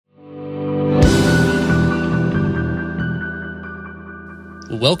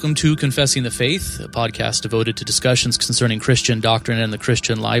Welcome to Confessing the Faith, a podcast devoted to discussions concerning Christian doctrine and the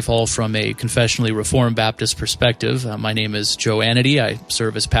Christian life, all from a confessionally Reformed Baptist perspective. My name is Joe Annity. I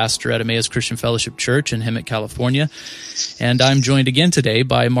serve as pastor at Emmaus Christian Fellowship Church in Hemet, California, and I'm joined again today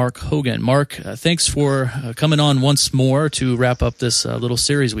by Mark Hogan. Mark, thanks for coming on once more to wrap up this little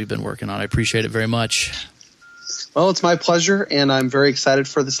series we've been working on. I appreciate it very much. Well, it's my pleasure, and I'm very excited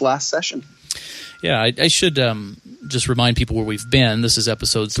for this last session. Yeah, I should just remind people where we've been. This is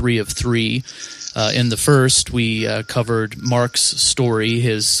episode 3 of 3. In the first, we covered Mark's story,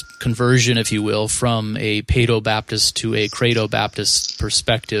 his conversion, if you will, from a Paedo-Baptist to a Credo-Baptist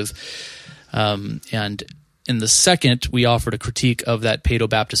perspective. And in the second, we offered a critique of that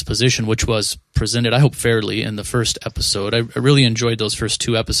Paedo-Baptist position, which was presented, I hope, fairly in the first episode. I really enjoyed those first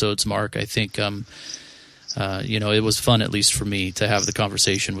 2 episodes, Mark. I think, it was fun, at least for me, to have the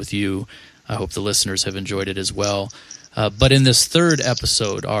conversation with you. I hope the listeners have enjoyed it as well. But in this third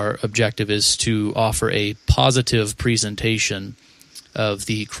episode, our objective is to offer a positive presentation of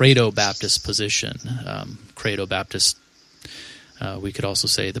the Credo-Baptist position. Credo-Baptist, we could also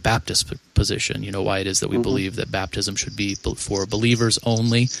say the Baptist position, why it is that we believe that baptism should be for believers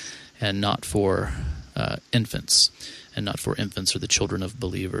only and not for infants, and not for infants or the children of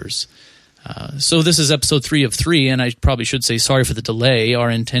believers. So this is episode 3 of 3, and I probably should say sorry for the delay.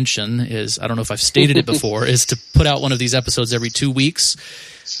 Our intention is, I don't know if I've stated it before, is to put out one of these episodes every 2 weeks.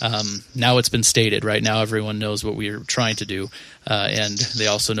 Now it's been stated, right? Now everyone knows what we're trying to do, and they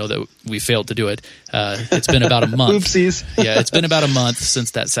also know that we failed to do it. It's been about a month. Oopsies. Yeah, it's been about a month since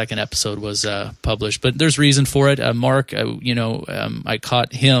that second episode was published, but there's reason for it. Mark, I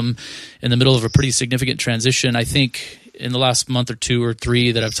caught him in the middle of a pretty significant transition. I think in the last month or 2 or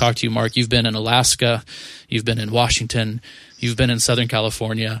 3 that I've talked to you, Mark, you've been in Alaska, you've been in Washington, you've been in Southern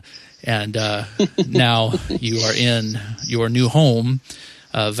California, and now you are in your new home,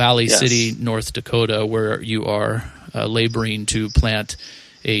 Valley City, North Dakota, where you are laboring to plant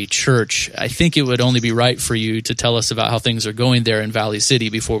a church. I think it would only be right for you to tell us about how things are going there in Valley City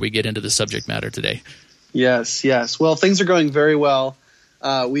before we get into the subject matter today. Yes. Well, things are going very well.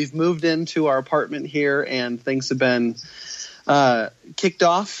 We've moved into our apartment here, and things have been kicked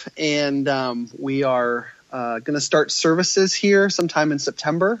off, and we are going to start services here sometime in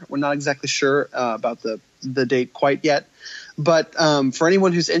September. We're not exactly sure about the date quite yet, but for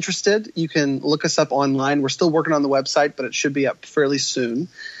anyone who's interested, you can look us up online. We're still working on the website, but it should be up fairly soon.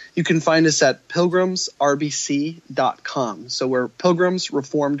 You can find us at pilgrimsrbc.com. So we're Pilgrims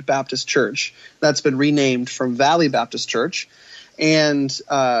Reformed Baptist Church. That's been renamed from Valley Baptist Church. And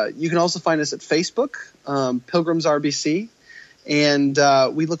you can also find us at Facebook, Pilgrims RBC, and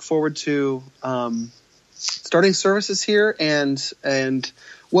we look forward to starting services here. And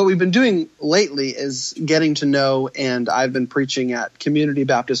what we've been doing lately is getting to know, and I've been preaching at Community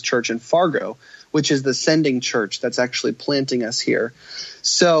Baptist Church in Fargo, which is the sending church that's actually planting us here.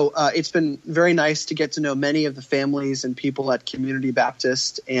 So it's been very nice to get to know many of the families and people at Community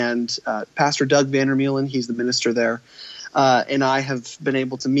Baptist, and Pastor Doug Vandermeulen, he's the minister there. And I have been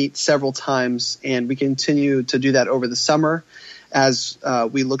able to meet several times, and we continue to do that over the summer as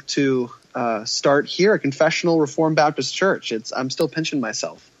we look to start here at Confessional Reformed Baptist Church. I'm still pinching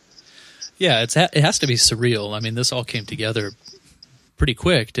myself. Yeah, it has to be surreal. I mean, this all came together pretty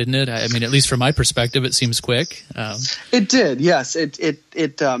quick, didn't it? I mean, at least from my perspective, it seems quick. It did, yes.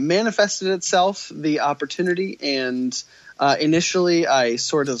 It manifested itself, the opportunity, and initially I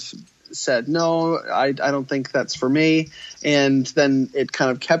sort of said, no, I don't think that's for me. And then it kind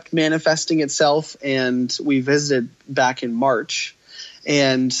of kept manifesting itself, and we visited back in March,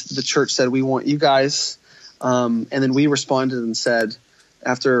 and the church said, we want you guys. And then we responded and said,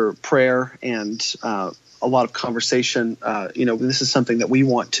 after prayer and a lot of conversation, this is something that we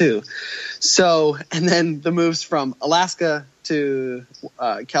want too. So, and then the moves from Alaska to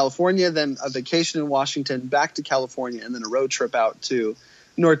California, then a vacation in Washington, back to California, and then a road trip out to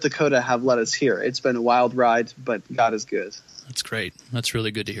North Dakota have led us here. It's been a wild ride, but God is good. That's great. That's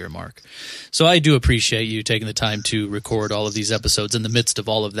really good to hear, Mark. So I do appreciate you taking the time to record all of these episodes in the midst of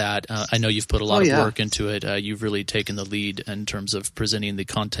all of that. I know you've put a lot of work into it. You've really taken the lead in terms of presenting the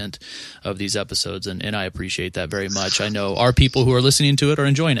content of these episodes, and I appreciate that very much. I know our people who are listening to it are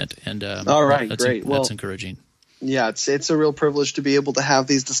enjoying it, and all right, great. That's encouraging. Yeah, it's a real privilege to be able to have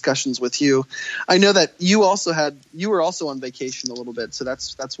these discussions with you. I know that you were also on vacation a little bit, so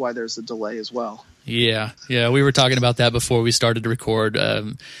that's why there's a delay as well. Yeah, we were talking about that before we started to record.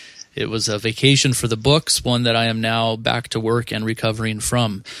 It was a vacation for the books, one that I am now back to work and recovering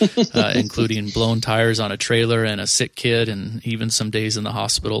from, including blown tires on a trailer and a sick kid, and even some days in the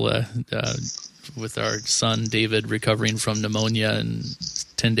hospital with our son David recovering from pneumonia and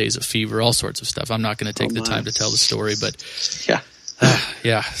 10 days of fever, all sorts of stuff. I'm not going to take the time to tell the story, but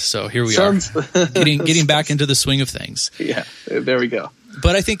yeah. So here we are, getting back into the swing of things. Yeah, there we go.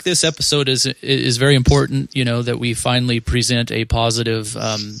 But I think this episode is very important, that we finally present a positive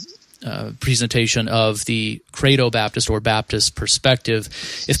presentation of the Credo Baptist or Baptist perspective.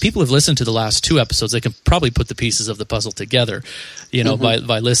 If people have listened to the last two episodes, they can probably put the pieces of the puzzle together,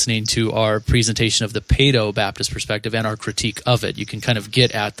 by listening to our presentation of the Paedo Baptist perspective and our critique of it. You can kind of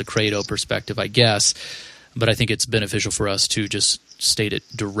get at the Credo perspective, I guess, but I think it's beneficial for us to just state it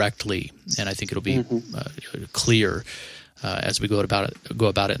directly, and I think it'll be clear as we go about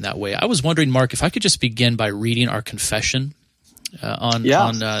it in that way. I was wondering, Mark, if I could just begin by reading our confession on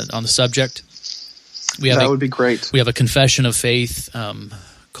the subject. That would be great. We have a confession of faith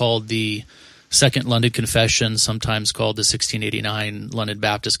called the Second London Confession, sometimes called the 1689 London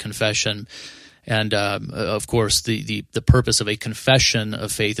Baptist Confession. And of course, the purpose of a confession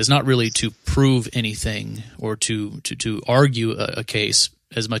of faith is not really to prove anything or to argue a case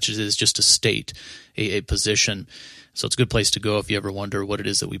as much as it is just to state a position. So it's a good place to go if you ever wonder what it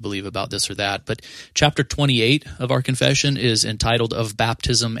is that we believe about this or that. But chapter 28 of our confession is entitled Of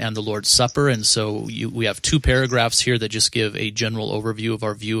Baptism and the Lord's Supper. And so we have two paragraphs here that just give a general overview of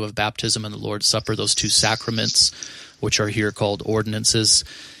our view of baptism and the Lord's Supper, those two sacraments, which are here called ordinances.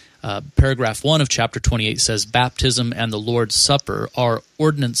 Paragraph 1 of chapter 28 says, Baptism and the Lord's Supper are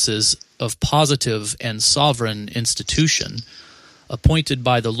ordinances of positive and sovereign institution, appointed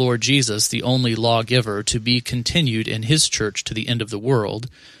by the Lord Jesus, the only lawgiver, to be continued in his church to the end of the world.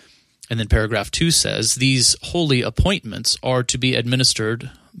 And then paragraph 2 says, these holy appointments are to be administered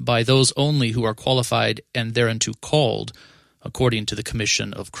by those only who are qualified and thereunto called, according to the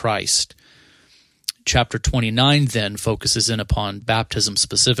commission of Christ. Chapter 29 then focuses in upon baptism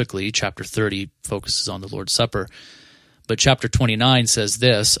specifically. Chapter 30 focuses on the Lord's Supper. But chapter 29 says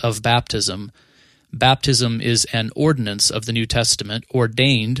this, of baptism: Baptism is an ordinance of the New Testament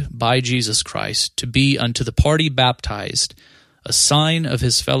ordained by Jesus Christ to be unto the party baptized a sign of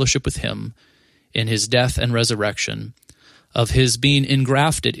his fellowship with him in his death and resurrection, of his being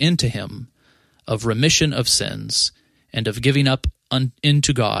engrafted into him, of remission of sins, and of giving up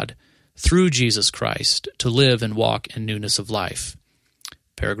into God through Jesus Christ to live and walk in newness of life.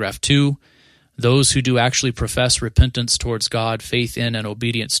 Paragraph 2, those who do actually profess repentance towards God, faith in, and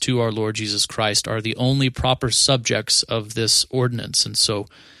obedience to our Lord Jesus Christ are the only proper subjects of this ordinance. And so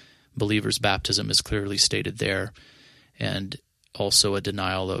believers' baptism is clearly stated there, and also a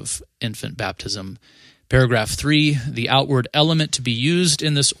denial of infant baptism. Paragraph 3, the outward element to be used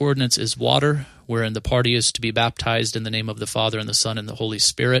in this ordinance is water, wherein the party is to be baptized in the name of the Father and the Son and the Holy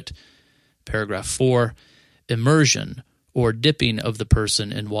Spirit. Paragraph 4, immersion or dipping of the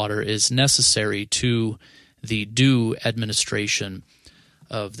person in water is necessary to the due administration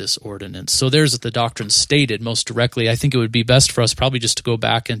of this ordinance. So there's the doctrine stated most directly. I think it would be best for us probably just to go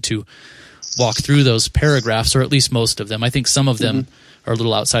back and to walk through those paragraphs, or at least most of them. I think some of them are a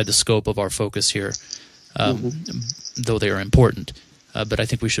little outside the scope of our focus here, though they are important. But I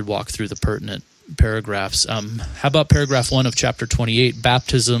think we should walk through the pertinent paragraphs. How about paragraph 1 of chapter 28?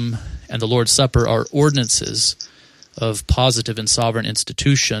 Baptism and the Lord's Supper are ordinances of positive and sovereign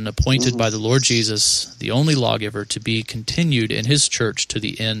institution appointed by the Lord Jesus, the only lawgiver, to be continued in his church to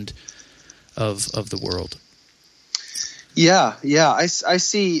the end of the world. Yeah. I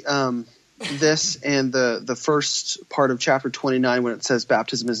see this and the first part of chapter 29 when it says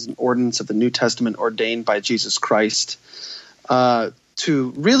baptism is an ordinance of the New Testament ordained by Jesus Christ,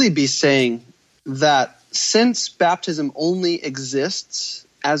 to really be saying that since baptism only exists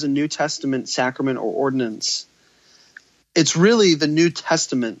as a New Testament sacrament or ordinance, it's really the New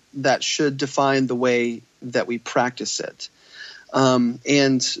Testament that should define the way that we practice it.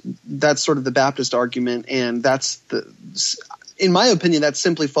 And that's sort of the Baptist argument, and in my opinion, that's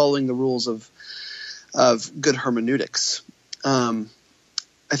simply following the rules of good hermeneutics.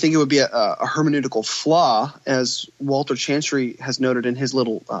 I think it would be a hermeneutical flaw, as Walter Chancery has noted in his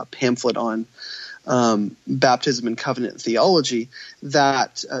little pamphlet on baptism and covenant theology,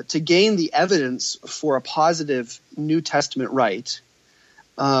 that to gain the evidence for a positive New Testament rite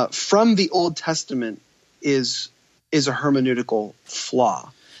from the Old Testament is a hermeneutical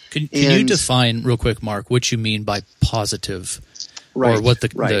flaw. Can you define real quick, Mark, what you mean by positive, or what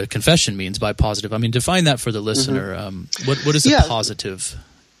the confession means by positive? I mean, define that for the listener. What is a positive?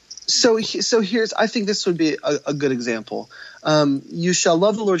 So here's, I think this would be a good example. You shall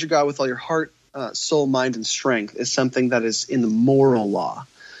love the Lord your God with all your heart, soul, mind, and strength is something that is in the moral law.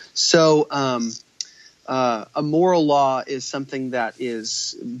 So a moral law is something that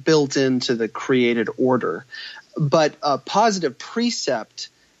is built into the created order, but a positive precept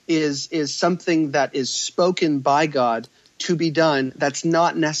is something that is spoken by God to be done. That's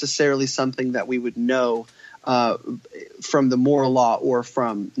not necessarily something that we would know from the moral law or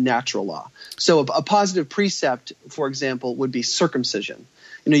from natural law. So a positive precept, for example, would be circumcision.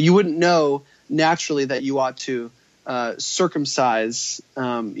 You wouldn't know naturally that you ought to circumcise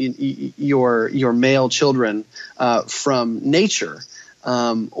your male children from nature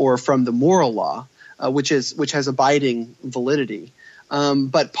or from the moral law, which has abiding validity.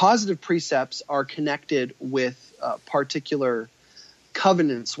 But positive precepts are connected with particular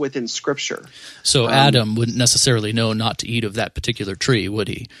covenants within Scripture. So Adam wouldn't necessarily know not to eat of that particular tree, would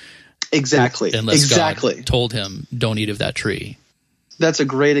he? Exactly. Unless God told him, don't eat of that tree. That's a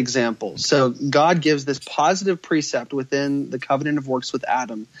great example. So God gives this positive precept within the covenant of works with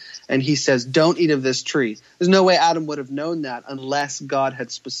Adam, and he says, don't eat of this tree. There's no way Adam would have known that unless God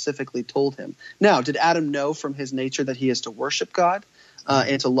had specifically told him. Now, did Adam know from his nature that he is to worship God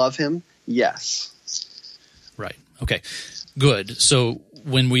and to love him? Yes. Right. Okay. Good. So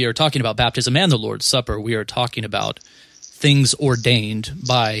when we are talking about baptism and the Lord's Supper, we are talking about things ordained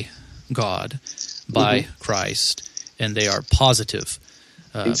by God, by Christ, and they are positive.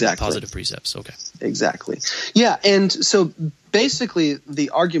 Exactly. Positive precepts. Okay. Exactly. Yeah, and so basically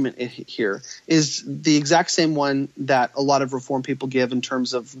the argument here is the exact same one that a lot of Reformed people give in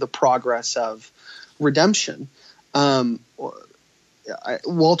terms of the progress of redemption.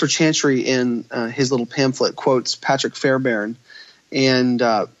 Walter Chantry in his little pamphlet quotes Patrick Fairbairn, and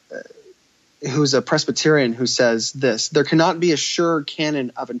who's a Presbyterian, who says this: there cannot be a surer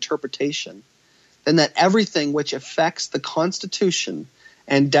canon of interpretation than that everything which affects the constitution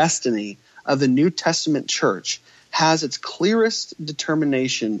and destiny of the New Testament church has its clearest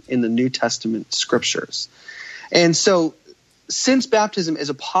determination in the New Testament scriptures. And so, since baptism is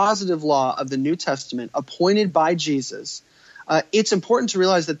a positive law of the New Testament appointed by Jesus, it's important to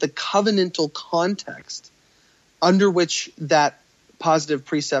realize that the covenantal context under which that positive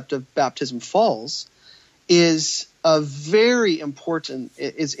precept of baptism falls is of very important,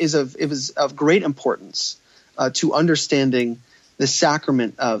 is of great importance to understanding the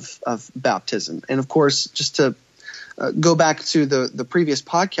sacrament of baptism. And of course, just to go back to the previous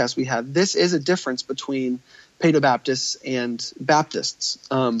podcast we had, this is a difference between Paedobaptists and Baptists.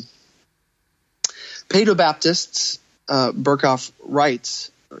 Paedobaptists, Berkhoff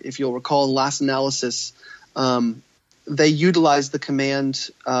writes, if you'll recall in Last Analysis, they utilized the command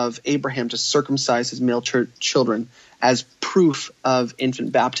of Abraham to circumcise his male children as proof of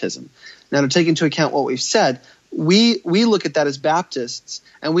infant baptism. Now, to take into account what we've said, we look at that as Baptists,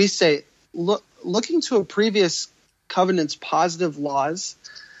 and we say, looking to a previous covenant's positive laws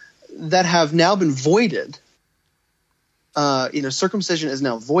that have now been voided, circumcision is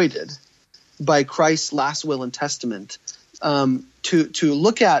now voided by Christ's last will and testament. To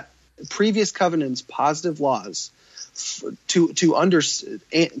look at previous covenants' positive laws to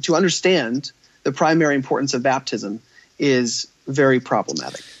understand the primary importance of baptism is very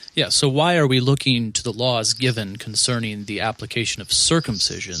problematic. Yeah, so why are we looking to the laws given concerning the application of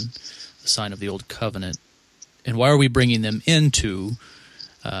circumcision, the sign of the Old Covenant, and why are we bringing them into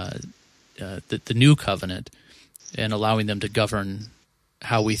the New Covenant and allowing them to govern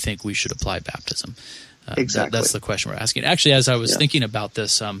how we think we should apply baptism? Exactly. That's the question we're asking. Actually, as I was thinking about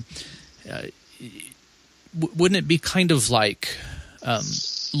this, wouldn't it be kind of like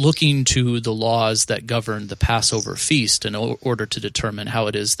looking to the laws that govern the Passover feast in order to determine how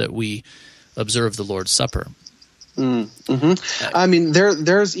it is that we observe the Lord's Supper? I mean,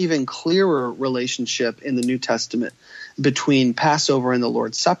 there's even clearer relationship in the New Testament between Passover and the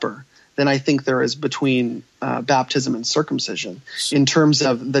Lord's Supper than I think there is between baptism and circumcision in terms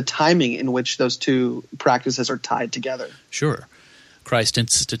of the timing in which those two practices are tied together. Sure. Christ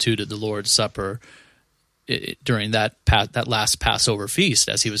instituted the Lord's Supper during that last Passover feast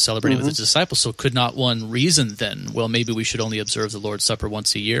as he was celebrating with his disciples. So could not one reason then, well, maybe we should only observe the Lord's Supper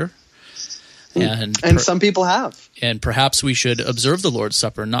once a year? And some people have. And perhaps we should observe the Lord's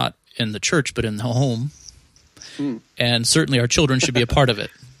Supper not in the church but in the home. And certainly our children should be a part of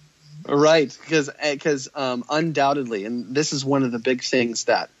it. Right, because undoubtedly, and this is one of the big things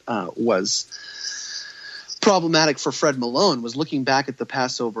that was problematic for Fred Malone, was looking back at the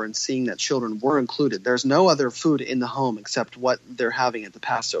Passover and seeing that children were included. There's no other food in the home except what they're having at the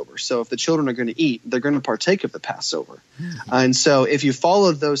Passover. So if the children are going to eat, they're going to partake of the Passover. And so if you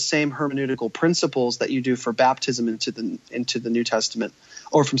follow those same hermeneutical principles that you do for baptism into the New Testament,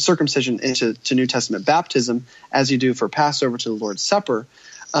 or from circumcision into New Testament baptism, as you do for Passover to the Lord's Supper,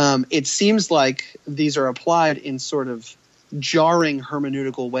 it seems like these are applied in sort of jarring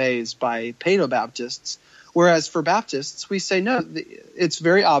hermeneutical ways by Paedo-Baptists, whereas for Baptists we say no. It's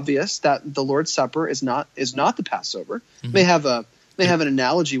very obvious that the Lord's Supper is not the Passover. Mm-hmm. They have an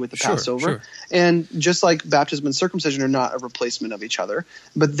analogy with the Passover, and just like baptism and circumcision are not a replacement of each other,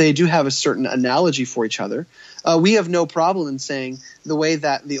 but they do have a certain analogy for each other. We have no problem in saying the way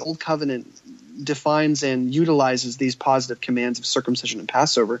that the Old Covenant defines and utilizes these positive commands of circumcision and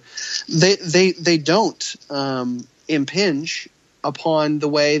Passover, they don't impinge upon the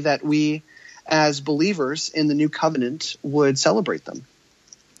way that we as believers in the New Covenant would celebrate them.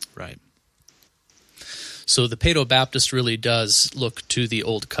 Right. So the Paedo-Baptist really does look to the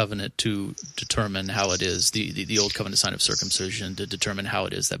Old Covenant to determine how it is, the Old Covenant sign of circumcision, to determine how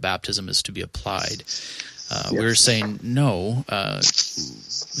it is that baptism is to be applied. Yes. We're saying no,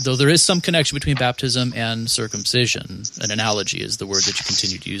 though there is some connection between baptism and circumcision. An analogy is the word that you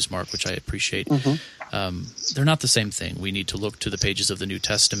continue to use, Mark, which I appreciate. Mm-hmm. They're not the same thing. We need to look to the pages of the New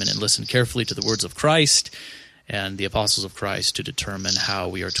Testament and listen carefully to the words of Christ and the apostles of Christ to determine how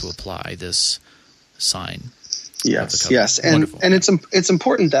we are to apply this sign. Yes, and it's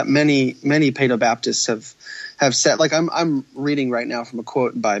important that many Paedo-Baptists have said, like I'm reading right now from a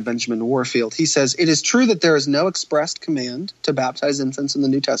quote by Benjamin Warfield. He says, "It is true that there is no expressed command to baptize infants in the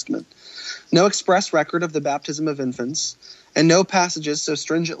New Testament, no express record of the baptism of infants, and no passages so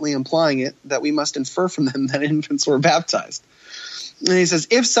stringently implying it that we must infer from them that infants were baptized." And he says,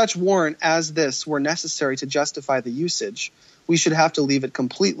 "If such warrant as this were necessary to justify the usage, we should have to leave it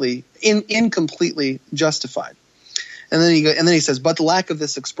incompletely justified." And then he says, "But the lack of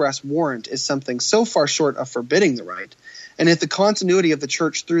this express warrant is something so far short of forbidding the rite, and if the continuity of the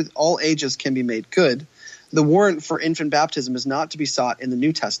church through all ages can be made good, the warrant for infant baptism is not to be sought in the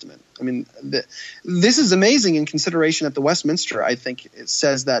New Testament." I mean, this is amazing in consideration that the Westminster, I think, it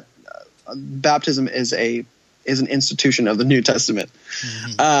says that baptism is an institution of the New Testament.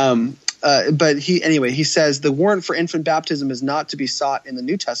 Mm-hmm. But he says the warrant for infant baptism is not to be sought in the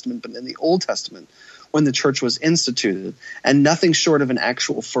New Testament, but in the Old Testament, when the church was instituted, and nothing short of an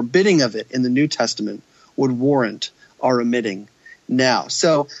actual forbidding of it in the New Testament would warrant our omitting now.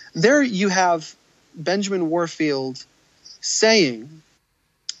 So there you have Benjamin Warfield saying,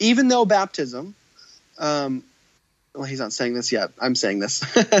 even though baptism, well, he's not saying this yet. I'm saying this.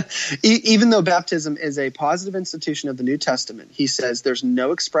 Even though baptism is a positive institution of the New Testament, he says there's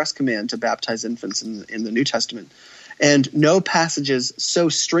no express command to baptize infants in the New Testament, and no passages so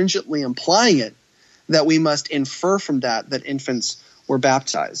stringently implying it that we must infer from that infants were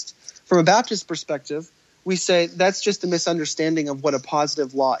baptized. From a Baptist perspective, we say that's just a misunderstanding of what a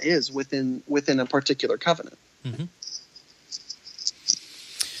positive law is within a particular covenant. Mm-hmm.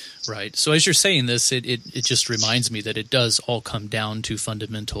 Right. So as you're saying this, it just reminds me that it does all come down to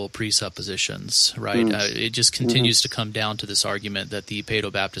fundamental presuppositions, right? It just continues to come down to this argument that the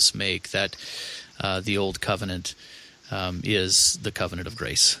Paedo-Baptists make that the Old Covenant is the covenant of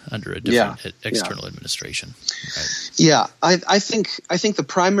grace under a different external administration. Right? Yeah, I think the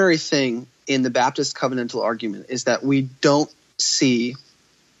primary thing in the Baptist covenantal argument is that we don't see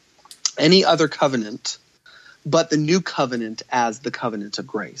any other covenant but the new covenant as the covenant of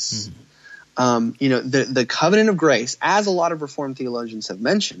grace. Mm-hmm. The covenant of grace, as a lot of Reformed theologians have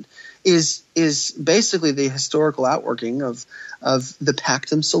mentioned, is basically the historical outworking of the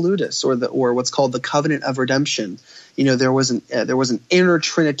Pactum Salutis, or what's called the covenant of redemption. There was an inner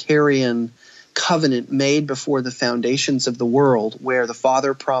Trinitarian covenant made before the foundations of the world, where the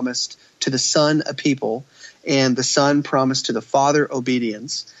Father promised to the Son a people, and the Son promised to the Father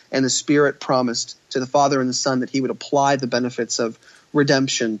obedience, and the Spirit promised to the Father and the Son that he would apply the benefits of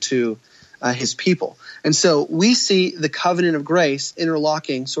redemption to his people. And so we see the covenant of grace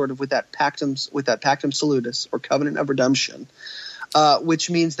interlocking sort of with that Pactum Salutis, or covenant of redemption, which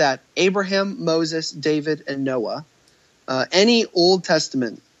means that Abraham, Moses, David, and Noah, any Old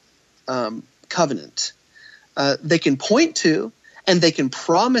Testament covenant, they can point to and they can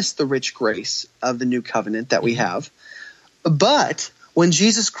promise the rich grace of the new covenant that we have. But when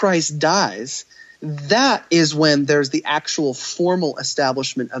Jesus Christ dies, that is when there's the actual formal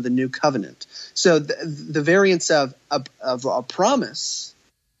establishment of the new covenant. So the variance of a promise,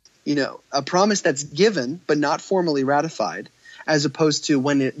 a promise that's given but not formally ratified, as opposed to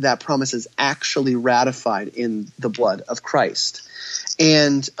when that promise is actually ratified in the blood of Christ.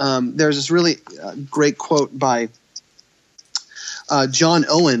 And there's this really great quote by John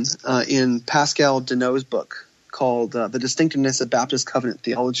Owen in Pascal Deneau's book called The Distinctiveness of Baptist Covenant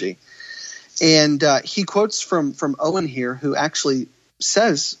Theology. And he quotes from Owen here, who actually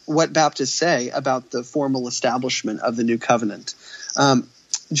says what Baptists say about the formal establishment of the new covenant.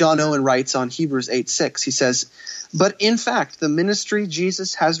 John Owen writes on Hebrews 8:6, he says, "But in fact, the ministry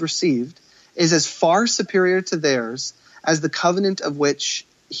Jesus has received is as far superior to theirs as the covenant of which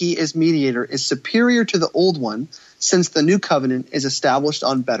he is mediator is superior to the old one, since the new covenant is established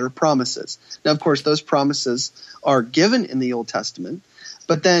on better promises." Now, of course, those promises are given in the Old Testament,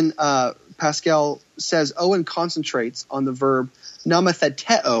 but then Pascal says Owen concentrates on the verb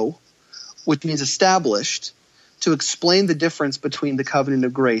nometheteo, which means established, to explain the difference between the covenant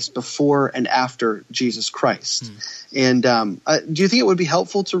of grace before and after Jesus Christ. And do you think it would be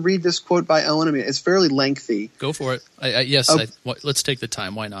helpful to read this quote by Owen? I mean, it's fairly lengthy. Go for it. Yes, let's take the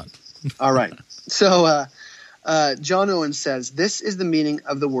time. Why not? All right. So John Owen says, "This is the meaning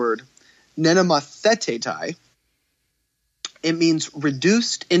of the word nenomathetetai. It means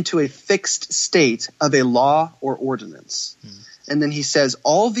reduced into a fixed state of a law or ordinance." And then he says,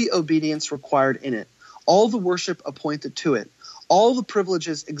 "All the obedience required in it, all the worship appointed to it, all the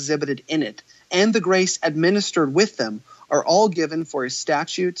privileges exhibited in it, and the grace administered with them are all given for a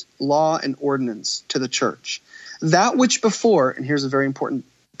statute, law, and ordinance to the church. That which before," and here's a very important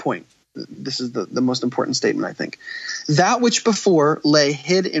point, this is the most important statement, I think, "that which before lay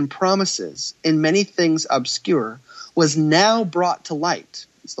hid in promises, in many things obscure, was now brought to light."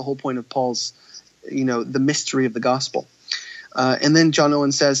 It's the whole point of Paul's, the mystery of the gospel. And then John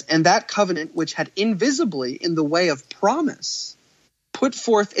Owen says, "And that covenant which had invisibly in the way of promise put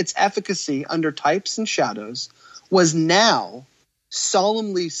forth its efficacy under types and shadows was now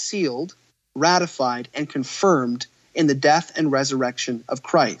solemnly sealed, ratified, and confirmed in the death and resurrection of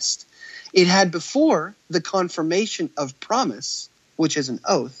Christ. It had before the confirmation of promise, which is an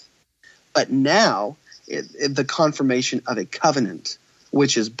oath, but now the confirmation of a covenant,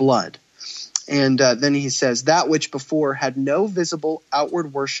 which is blood." And then he says, "That which before had no visible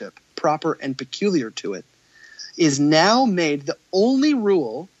outward worship, proper and peculiar to it, is now made the only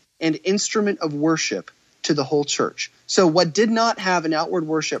rule and instrument of worship to the whole church." So what did not have an outward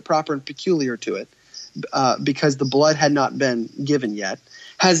worship, proper and peculiar to it, because the blood had not been given yet,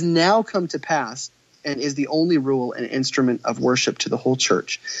 has now come to pass and is the only rule and instrument of worship to the whole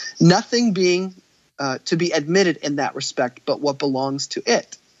church. Nothing being to be admitted in that respect but what belongs to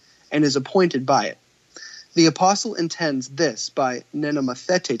it and is appointed by it. The apostle intends this by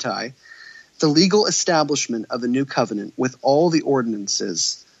nenomathetetai, the legal establishment of the new covenant with all the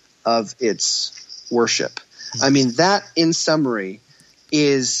ordinances of its worship. I mean, that in summary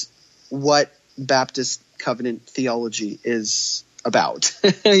is what Baptist covenant theology is about.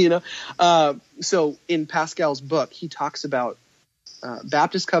 So in Pascal's book, he talks about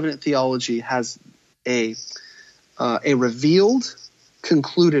Baptist covenant theology has a revealed,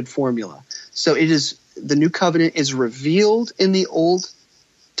 concluded formula. So it is, the new covenant is revealed in the Old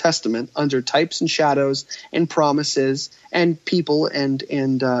Testament under types and shadows and promises and people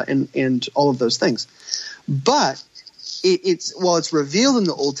and all of those things. But while it's revealed in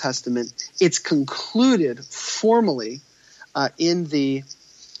the Old Testament, it's concluded formally in the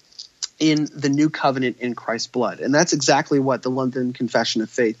new covenant in Christ's blood. And that's exactly what the London Confession of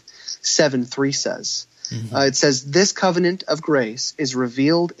Faith 7:3 says. It says, "This covenant of grace is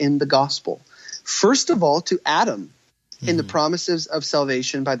revealed in the gospel, first of all to Adam in the promises of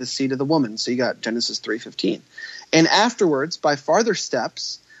salvation by the seed of the woman." So you got Genesis 3:15. "And afterwards, by farther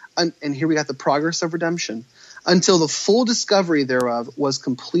steps," and here we got the progress of redemption, "until the full discovery thereof was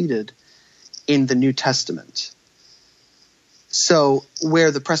completed in the New Testament." So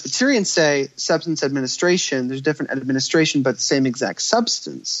where the Presbyterians say substance administration, there's different administration but the same exact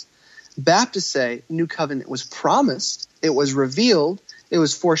substance. Baptists say new covenant was promised, it was revealed, it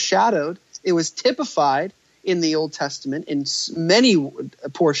was foreshadowed, it was typified in the Old Testament in many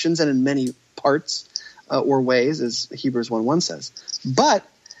portions and in many parts or ways, as Hebrews 1:1 says. But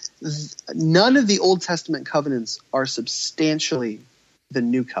none of the Old Testament covenants are substantially the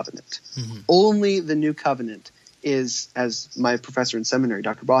new covenant. Only the new covenant is, as my professor in seminary,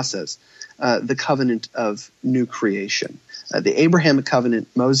 Dr. Boss says, the covenant of new creation. The Abrahamic covenant,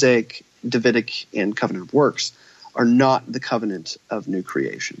 Mosaic, Davidic, and covenant of works are not the covenant of new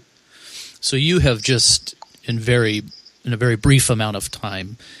creation. So you have just, in a very brief amount of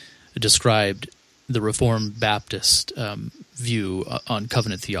time, described the Reformed Baptist view on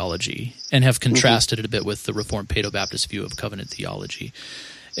covenant theology and have contrasted it a bit with the Reformed Paedo-Baptist view of covenant theology.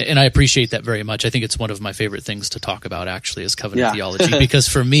 And I appreciate that very much. I think it's one of my favorite things to talk about, actually, is covenant theology, because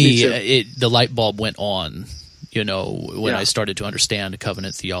for me, the light bulb went on. When I started to understand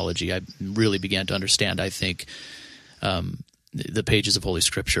covenant theology, I really began to understand, I think, the pages of Holy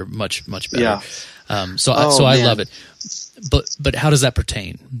Scripture much, much better. I love it. But how does that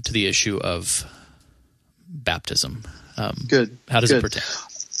pertain to the issue of baptism? Good. How does it pertain?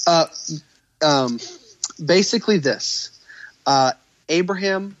 Basically this.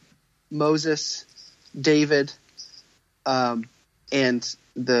 Abraham, Moses, David, and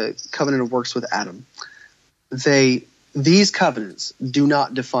the covenant of works with Adam. These covenants do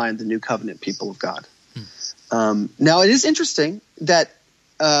not define the new covenant people of God. Now, it is interesting that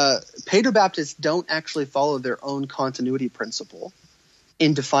Paedobaptists don't actually follow their own continuity principle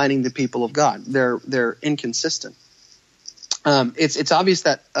in defining the people of God. They're inconsistent. It's obvious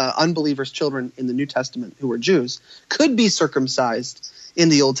that unbelievers' children in the New Testament who are Jews could be circumcised in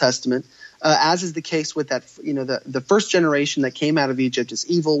the Old Testament, as is the case with that. The first generation that came out of Egypt is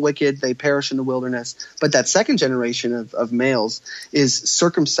evil, wicked. They perish in the wilderness. But that second generation of males is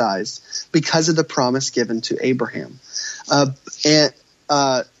circumcised because of the promise given to Abraham.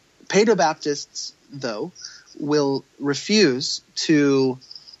 Paedobaptists, though, will refuse to.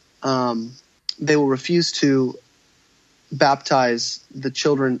 They will refuse to baptize the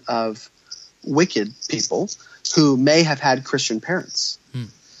children of wicked people who may have had Christian parents.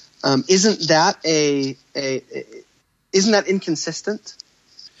 Isn't that isn't that inconsistent?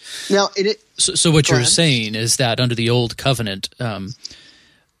 Now, so what you're saying is that under the old covenant, a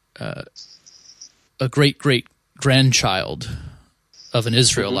great grandchild of an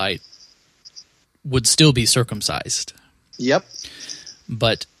Israelite would still be circumcised. Yep.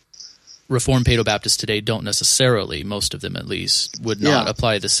 But Reformed Paedobaptists today don't necessarily, most of them at least, would not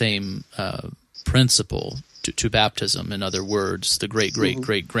apply the same principle to baptism. In other words, the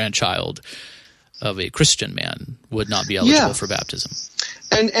great-great-great-grandchild of a Christian man would not be eligible for baptism.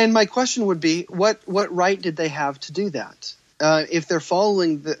 And my question would be, what right did they have to do that? If they're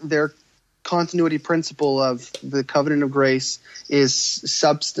following their continuity principle of the covenant of grace has its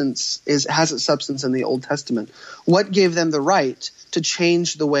substance in the Old Testament, what gave them the right to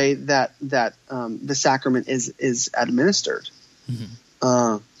change the way that the sacrament is administered?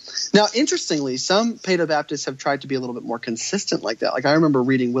 Now, interestingly, some Paedobaptists have tried to be a little bit more consistent like that. Like I remember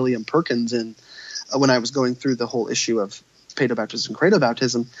reading William Perkins when I was going through the whole issue of Paedobaptism and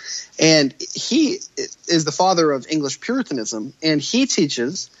Cradle-baptism, and he is the father of English Puritanism, and he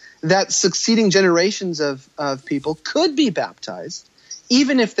teaches that succeeding generations of people could be baptized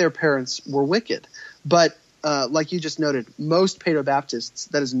even if their parents were wicked. But like you just noted, most Paedobaptists,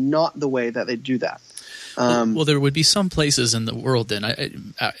 that is not the way that they do that. Well, there would be some places in the world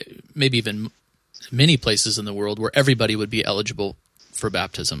then, maybe even many places in the world, where everybody would be eligible for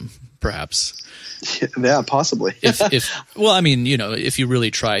baptism, perhaps. Yeah, possibly. If you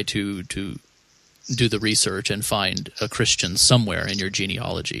really try to do the research and find a Christian somewhere in your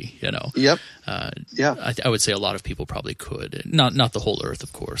genealogy, Yep. I would say a lot of people probably could. Not the whole earth,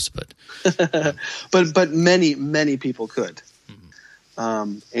 of course, but but many people could.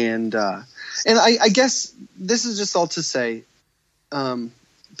 And I guess this is just all to say,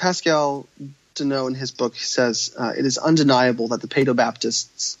 Pascal Denot in his book says it is undeniable that the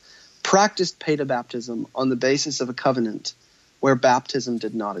Paedobaptists practiced Paedobaptism on the basis of a covenant where baptism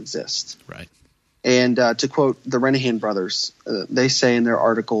did not exist. Right. And to quote the Renahan brothers, they say in their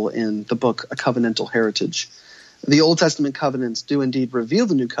article in the book A Covenantal Heritage, the Old Testament covenants do indeed reveal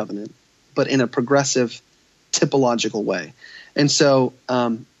the new covenant, but in a progressive typological way. And so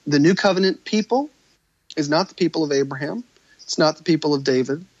the new covenant people is not the people of Abraham. It's not the people of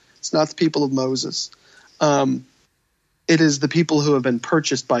David. It's not the people of Moses. It is the people who have been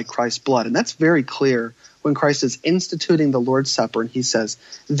purchased by Christ's blood. And that's very clear when Christ is instituting the Lord's Supper and he says,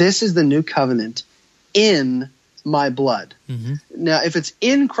 this is the new covenant in my blood. Now, if it's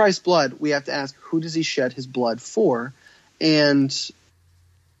in Christ's blood, we have to ask, who does he shed his blood for? And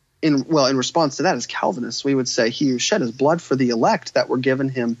in response to that, as Calvinists, we would say he shed his blood for the elect that were given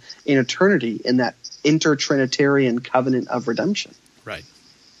him in eternity in that intertrinitarian covenant of redemption. Right.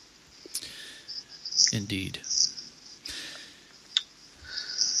 Indeed.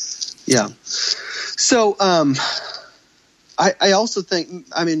 Yeah. So I also think,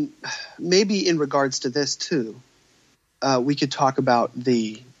 maybe in regards to this too, we could talk about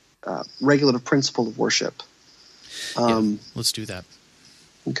the regulative principle of worship. Let's do that.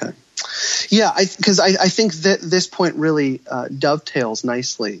 Okay. Yeah, because I think that this point really dovetails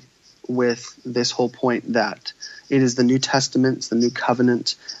nicely with this whole point that it is the New Testament, it's the New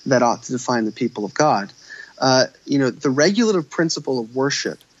Covenant that ought to define the people of God. The regulative principle of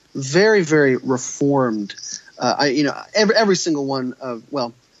worship, very, very reformed. Every single one of,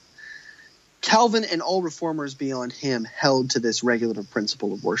 Calvin and all reformers beyond him held to this regulative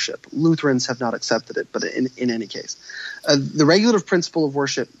principle of worship. Lutherans have not accepted it, but in any case, the regulative principle of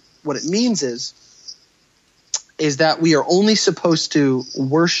worship, what it means is that we are only supposed to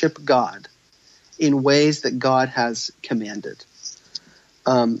worship God in ways that God has commanded.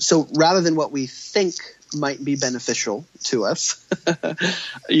 So rather than what we think might be beneficial to us,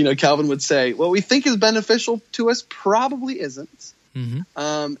 Calvin would say, what we think is beneficial to us probably isn't.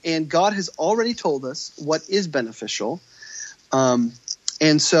 Mm-hmm. And God has already told us what is beneficial.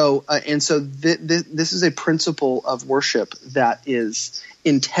 And so this is a principle of worship that is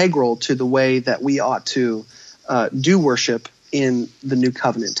integral to the way that we ought to do worship in the New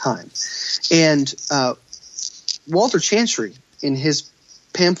Covenant time. And Walter Chantry, in his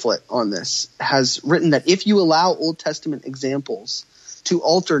pamphlet on this, has written that if you allow Old Testament examples to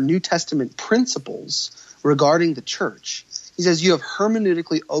alter New Testament principles regarding the church, he says you have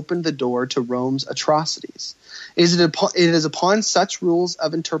hermeneutically opened the door to Rome's atrocities. It is upon such rules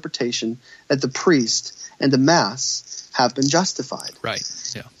of interpretation that the priest and the mass have been justified. Right.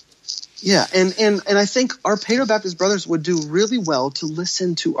 Yeah. Yeah, and I think our Paedo-Baptist brothers would do really well to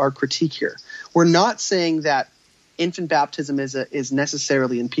listen to our critique here. We're not saying that infant baptism is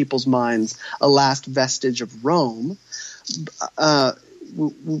necessarily in people's minds a last vestige of Rome. We're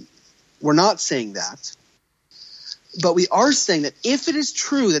not saying that. But we are saying that if it is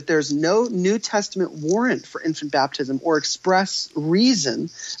true that there's no New Testament warrant for infant baptism or express reason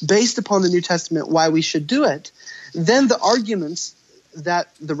based upon the New Testament why we should do it, then the arguments that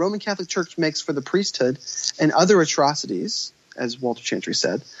the Roman Catholic Church makes for the priesthood and other atrocities, as Walter Chantry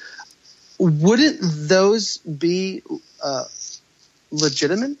said, wouldn't those be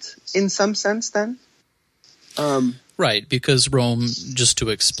legitimate in some sense then? Right, because Rome, just to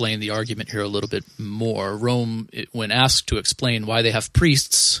explain the argument here a little bit more, Rome, when asked to explain why they have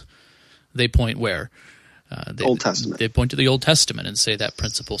priests, they point where? Old Testament. They point to the Old Testament and say that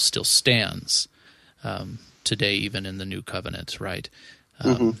principle still stands today, even in the New Covenant, right?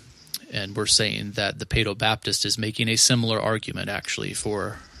 And we're saying that the Paedo-Baptist is making a similar argument, actually,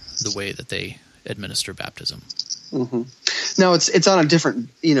 for the way that they administer baptism. Mm-hmm. Now it's on a different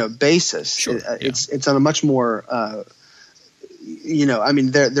basis. Sure, It's on a much more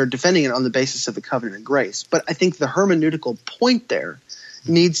they're defending it on the basis of the covenant of grace. But I think the hermeneutical point there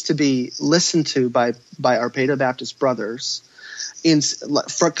needs to be listened to by our Paedo-Baptist brothers,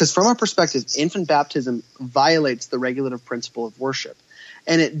 because from our perspective, infant baptism violates the regulative principle of worship,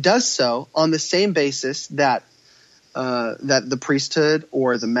 and it does so on the same basis that the priesthood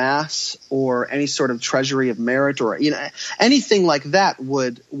or the mass or any sort of treasury of merit or anything like that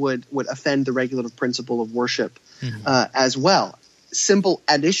would offend the regulative principle of worship as well. Simple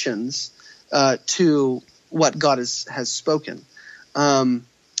additions to what God has spoken, and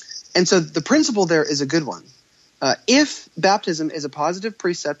so the principle there is a good one. If baptism is a positive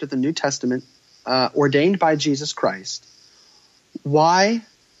precept of the New Testament ordained by Jesus Christ, why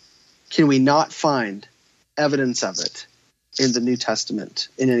can we not find evidence of it in the New Testament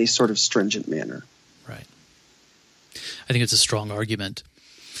in any sort of stringent manner? Right. I think it's a strong argument.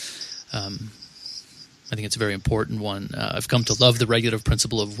 I think it's a very important one. I've come to love the regulative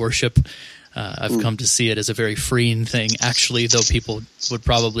principle of worship. I've come to see it as a very freeing thing, actually, though people would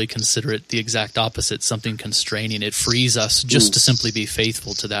probably consider it the exact opposite, something constraining. It frees us just to simply be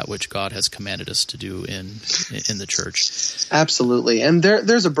faithful to that which God has commanded us to do in the church. Absolutely. And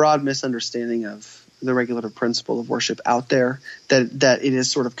there's a broad misunderstanding of the regulative principle of worship out there, that it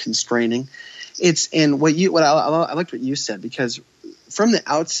is sort of constraining. I liked what you said, because from the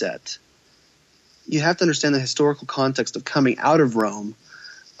outset, you have to understand the historical context of coming out of Rome,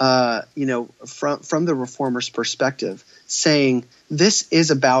 from the reformers' perspective, saying this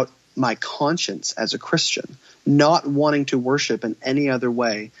is about my conscience as a Christian, not wanting to worship in any other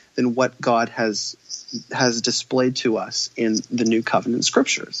way than what God has displayed to us in the New Covenant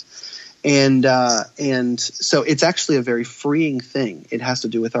Scriptures. And so it's actually a very freeing thing. It has to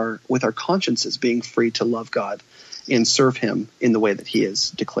do with our consciences being free to love God and serve Him in the way that He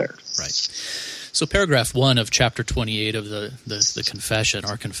has declared. Right. So paragraph 1 of chapter 28 of the confession,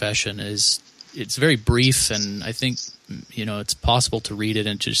 our confession, it's very brief, and I think it's possible to read it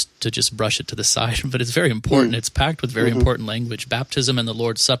and just brush it to the side, but it's very important. It's packed with very important language. Baptism and the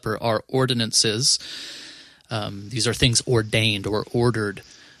Lord's Supper are ordinances. These are things ordained or ordered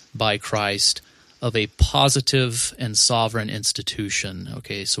by Christ of a positive and sovereign institution.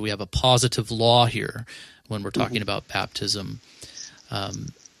 Okay, so we have a positive law here when we're talking about baptism.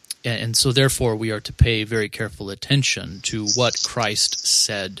 And so therefore we are to pay very careful attention to what Christ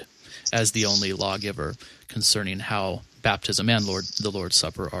said as the only lawgiver concerning how baptism and the Lord's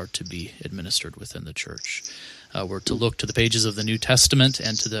Supper are to be administered within the church. We're to look to the pages of the New Testament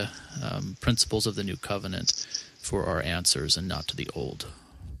and to the principles of the New Covenant for our answers, and not to the Old.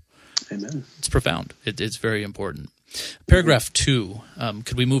 Amen. It's profound. It's very important. Paragraph 2,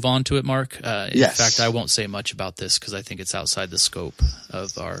 could we move on to it, Mark? Yes. In fact, I won't say much about this because I think it's outside the scope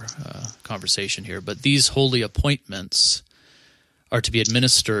of our conversation here. But these holy appointments are to be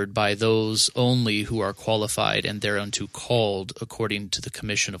administered by those only who are qualified and thereunto called according to the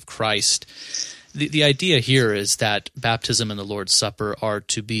commission of Christ. The idea here is that baptism and the Lord's Supper are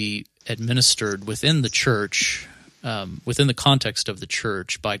to be administered within the church, within the context of the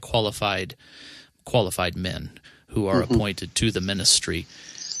church, by qualified men who are appointed to the ministry.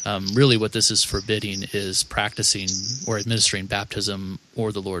 Really what this is forbidding is practicing or administering baptism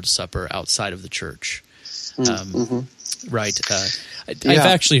or the Lord's Supper outside of the church. Right. I've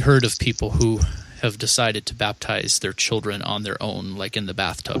actually heard of people who have decided to baptize their children on their own, like in the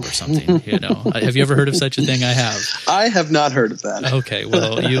bathtub or something. Have you ever heard of such a thing? I have. I have not heard of that. Okay,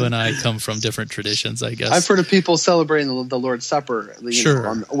 well, you and I come from different traditions, I guess. I've heard of people celebrating the Lord's Supper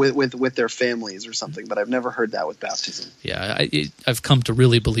Sure. with their families or something, but I've never heard that with baptism. Yeah, I've come to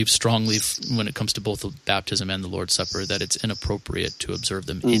really believe strongly when it comes to both the baptism and the Lord's Supper that it's inappropriate to observe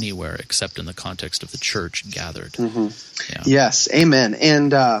them anywhere except in the context of the church gathered. Yeah. Yes, amen.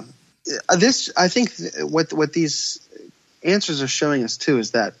 And I think what these answers are showing us too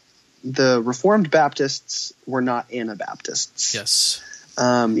is that the Reformed Baptists were not Anabaptists. Yes.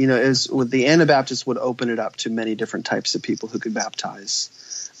 The Anabaptists would open it up to many different types of people who could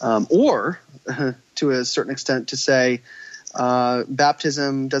baptize, or to a certain extent to say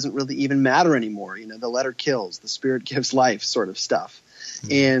baptism doesn't really even matter anymore. The letter kills, the Spirit gives life, sort of stuff.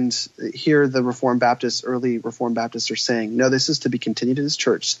 And here the early Reformed Baptists are saying, no, this is to be continued in this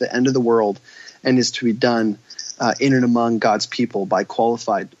church to the end of the world and is to be done in and among God's people by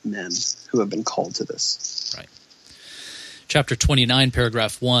qualified men who have been called to this. Right. Chapter 29,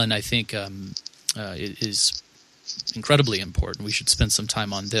 paragraph 1, I think is incredibly important. We should spend some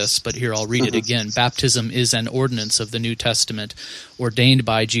time on this, but here I'll read it again. Baptism is an ordinance of the New Testament ordained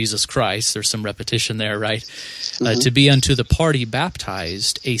by Jesus Christ. There's some repetition there, right? To be unto the party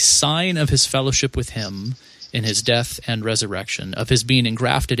baptized a sign of his fellowship with him in his death and resurrection, of his being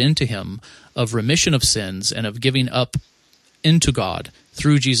engrafted into him, of remission of sins, and of giving up into God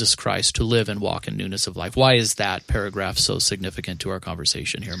through Jesus Christ to live and walk in newness of life. Why is that paragraph so significant to our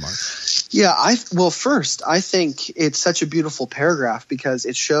conversation here, Mark? Yeah, first, I think it's such a beautiful paragraph because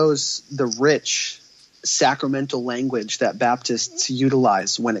it shows the rich sacramental language that Baptists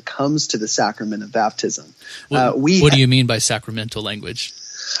utilize when it comes to the sacrament of baptism. What do you mean by sacramental language?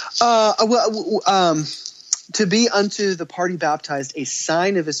 To be unto the party baptized a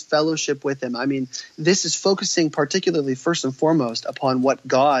sign of his fellowship with him. I mean, this is focusing particularly first and foremost upon what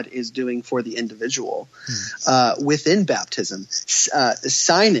God is doing for the individual within baptism,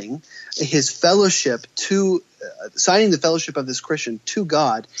 signing his fellowship signing the fellowship of this Christian to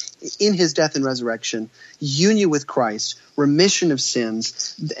God in his death and resurrection, union with Christ, remission of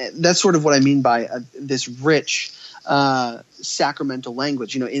sins. That's sort of what I mean by this rich sacramental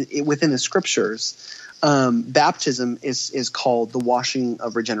language. Within the scriptures, baptism is called the washing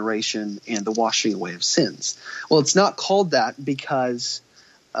of regeneration and the washing away of sins. Well, it's not called that because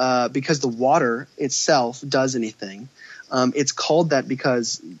the water itself does anything. It's called that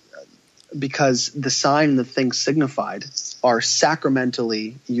because the sign and the thing signified are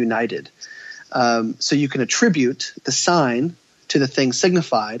sacramentally united. So you can attribute the sign to the thing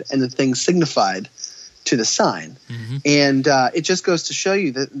signified and the thing signified to the sign. And it just goes to show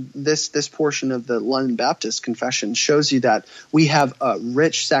you that this portion of the London Baptist Confession shows you that we have a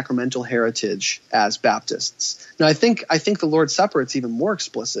rich sacramental heritage as Baptists. Now, I think the Lord's Supper, it's even more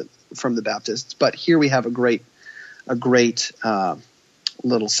explicit from the Baptists, but here we have a great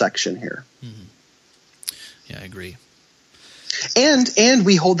little section here. Yeah, I agree. And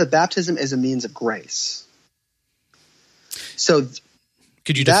we hold that baptism is a means of grace. So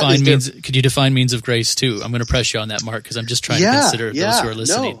could you define means of grace too? I'm going to press you on that, Mark, because I'm just trying to consider those who are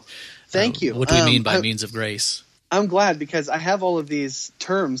listening. No, thank you. What do we mean by means of grace? I'm glad because I have all of these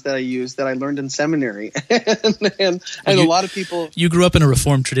terms that I use that I learned in seminary, and a lot of people. You grew up in a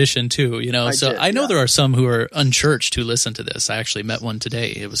Reformed tradition too, I know yeah. there are some who are unchurched who listen to this. I actually met one today.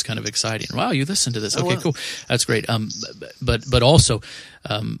 It was kind of exciting. Wow, you listen to this? Okay, cool. That's great. But also.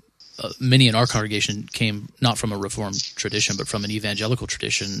 Many in our congregation came not from a Reformed tradition, but from an evangelical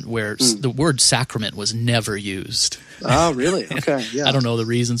tradition where the word sacrament was never used. Oh, really? Okay, yeah. I don't know the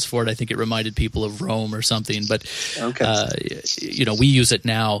reasons for it. I think it reminded people of Rome or something. But, we use it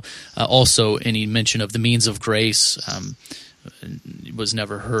now. Also, any mention of the means of grace, was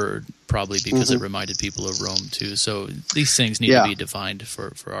never heard, probably because it reminded people of Rome too. So these things need to be defined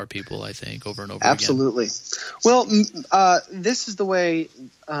for our people, I think, over and over Absolutely. again. Well, this is the way.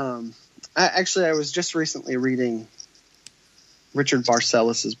 I was just recently reading Richard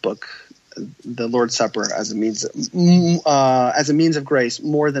Barcellos' book, The Lord's Supper as a means of grace,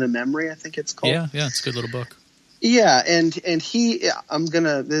 more than a memory, I think it's called. Yeah, it's a good little book. Yeah, and he,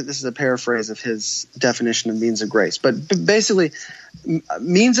 this is a paraphrase of his definition of means of grace, but basically,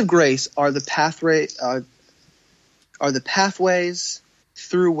 means of grace are the pathways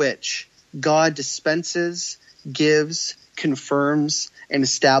through which God dispenses, gives, confirms, and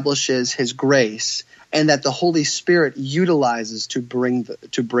establishes His grace, and that the Holy Spirit utilizes to bring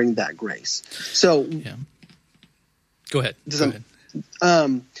that grace. So, Go ahead.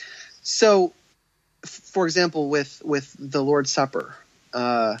 So, for example, with the Lord's Supper,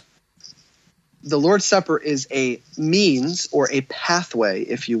 the Lord's Supper is a means or a pathway,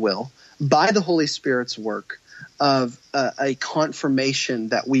 if you will, by the Holy Spirit's work of a confirmation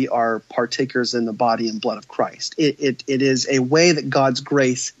that we are partakers in the body and blood of Christ. It is a way that God's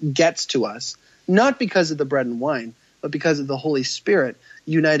grace gets to us, not because of the bread and wine, but because of the Holy Spirit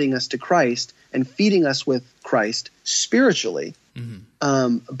uniting us to Christ and feeding us with Christ spiritually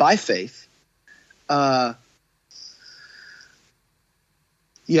by faith. I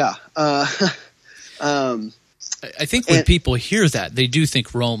think when people hear that, they do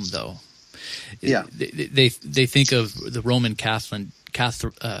think Rome, though. Yeah, they think of the Roman Catholic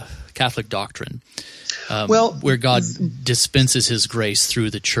doctrine, where God dispenses His grace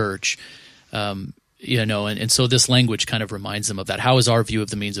through the church. And so this language kind of reminds them of that. How is our view of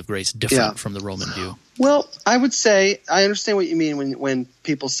the means of grace different from the Roman view? Well, I would say I understand what you mean when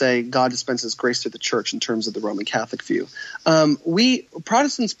people say God dispenses grace through the church in terms of the Roman Catholic view. We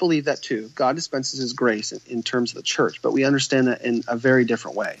Protestants believe that too. God dispenses His grace in terms of the church, but we understand that in a very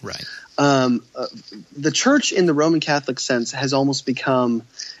different way. Right. The church in the Roman Catholic sense has almost become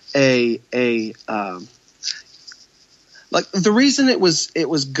like the reason it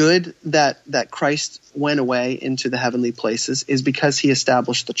was good that Christ went away into the heavenly places is because He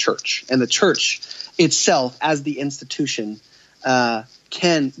established the church, and the church itself as the institution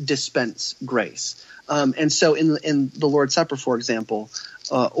can dispense grace. And so in the Lord's Supper, for example,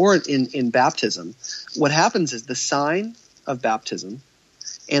 or in baptism, what happens is the sign of baptism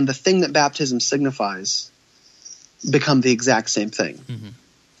and the thing that baptism signifies become the exact same thing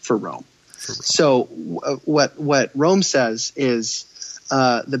for Rome. So what Rome says is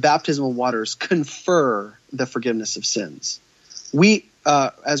the baptismal waters confer the forgiveness of sins. We,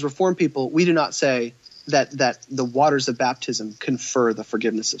 as Reformed people, we do not say that the waters of baptism confer the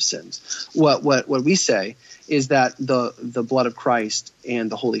forgiveness of sins. What we say is that the blood of Christ and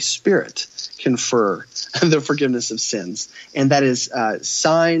the Holy Spirit confer the forgiveness of sins, and that is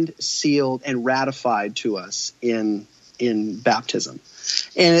signed, sealed, and ratified to us in baptism.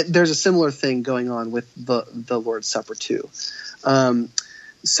 And there's a similar thing going on with the Lord's Supper too.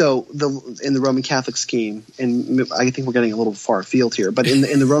 So in the Roman Catholic scheme, and I think we're getting a little far afield here, but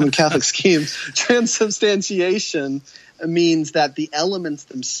in the Roman Catholic scheme, transubstantiation means that the elements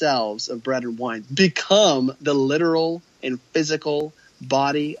themselves of bread and wine become the literal and physical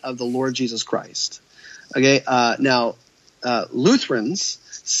body of the Lord Jesus Christ. Okay, now Lutherans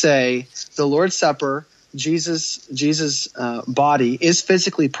say the Lord's Supper, Jesus' body is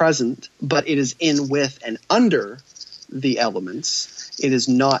physically present, but it is in, with, and under the elements. It is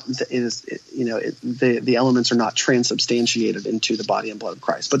not. The elements are not transubstantiated into the body and blood of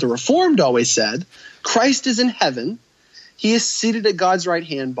Christ. But the Reformed always said, Christ is in heaven. He is seated at God's right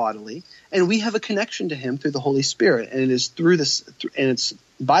hand bodily, and we have a connection to Him through the Holy Spirit. And it is through this, and it's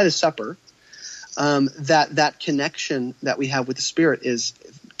by the supper that connection that we have with the Spirit is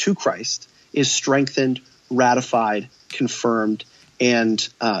to Christ is strengthened, ratified, confirmed, and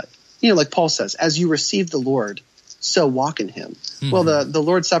like Paul says, as you receive the Lord, so walk in Him. Well, the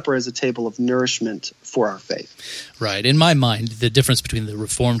Lord's Supper is a table of nourishment for our faith. Right. In my mind, the difference between the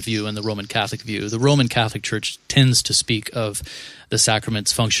Reformed view and the Roman Catholic view, the Roman Catholic Church tends to speak of the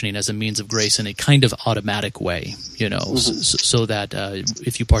sacraments functioning as a means of grace in a kind of automatic way, so that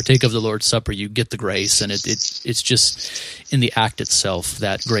if you partake of the Lord's Supper, you get the grace, and it's just in the act itself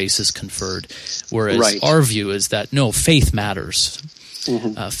that grace is conferred. Whereas our view is that, no, faith matters.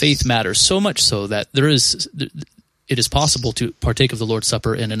 Faith matters so much so that it is possible to partake of the Lord's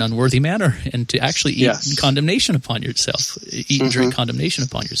Supper in an unworthy manner and to actually eat condemnation upon yourself, eat and drink condemnation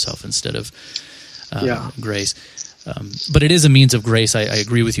upon yourself instead of grace. But it is a means of grace. I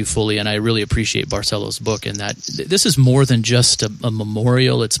agree with you fully, and I really appreciate Barcelo's book in that this is more than just a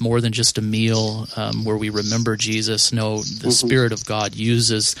memorial. It's more than just a meal where we remember Jesus. No, the Spirit of God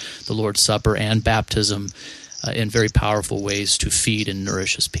uses the Lord's Supper and baptism in very powerful ways to feed and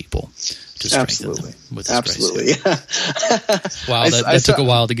nourish His people, to strengthen them with His grace. Wow, that took a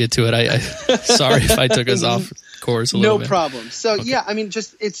while to get to it. Sorry if I took us off course a little bit. No problem. So,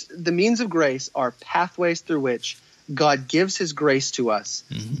 it's the means of grace are pathways through which God gives His grace to us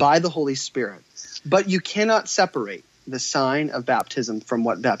by the Holy Spirit. But you cannot separate the sign of baptism from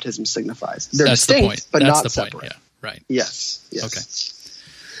what baptism signifies. They're distinct, but not separate. Yeah, right. Yes. Okay.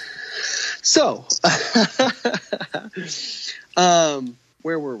 So,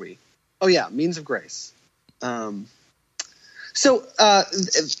 where were we? Oh, yeah, means of grace.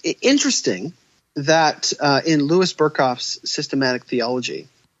 Interesting that in Louis Berkhof's systematic theology,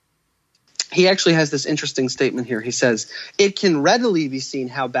 he actually has this interesting statement here. He says, it can readily be seen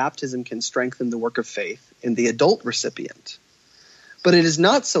how baptism can strengthen the work of faith in the adult recipient, but it is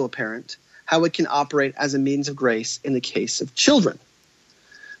not so apparent how it can operate as a means of grace in the case of children,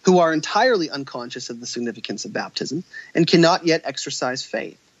 who are entirely unconscious of the significance of baptism and cannot yet exercise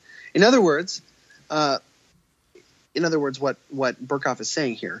faith. In other words, what Berkhof is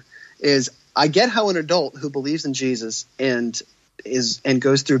saying here is, I get how an adult who believes in Jesus and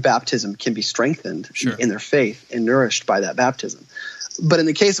goes through baptism can be strengthened in their faith and nourished by that baptism. But in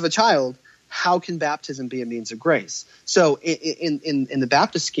the case of a child, how can baptism be a means of grace? So in the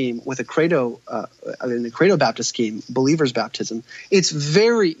Baptist scheme, with in the Credo Baptist scheme, believer's baptism, it's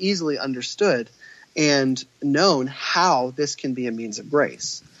very easily understood and known how this can be a means of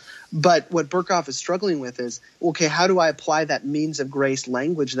grace. But what Berkhof is struggling with is, okay, how do I apply that means of grace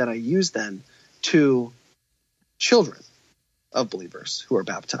language that I use then to children of believers who are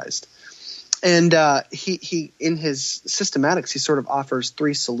baptized? And he in his systematics, he sort of offers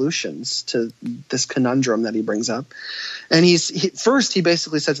three solutions to this conundrum that he brings up. And first, he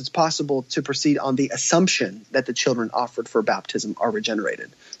basically says it's possible to proceed on the assumption that the children offered for baptism are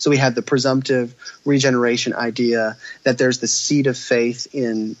regenerated. So we have the presumptive regeneration idea that there's the seed of faith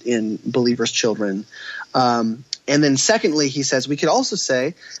in believers' children. And then secondly, he says, we could also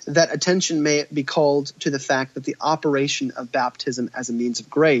say that attention may be called to the fact that the operation of baptism as a means of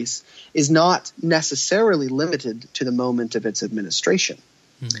grace is not necessarily limited to the moment of its administration.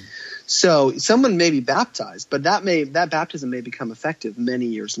 Mm-hmm. So someone may be baptized, but that baptism may become effective many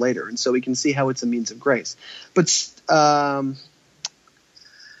years later. And so we can see how it's a means of grace. But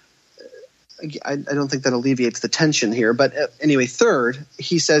I don't think that alleviates the tension here. But anyway, third,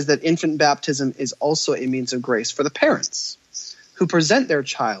 he says that infant baptism is also a means of grace for the parents who present their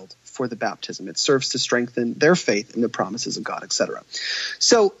child for the baptism. It serves to strengthen their faith in the promises of God, etc.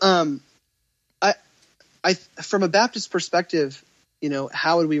 So from a Baptist perspective,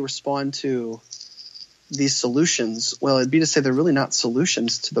 how would we respond to these solutions? Well, it'd be to say they're really not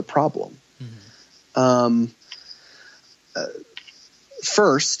solutions to the problem. Mm-hmm.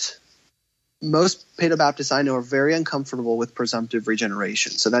 First, most Paedobaptists I know are very uncomfortable with presumptive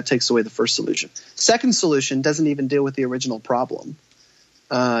regeneration. So that takes away the first solution. Second solution doesn't even deal with the original problem.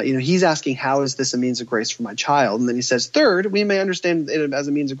 He's asking, how is this a means of grace for my child? And then he says, third, we may understand it as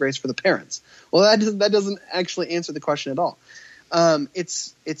a means of grace for the parents. Well, that doesn't actually answer the question at all.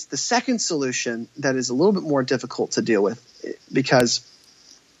 It's the second solution that is a little bit more difficult to deal with, because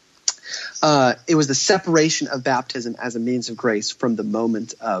it was the separation of baptism as a means of grace from the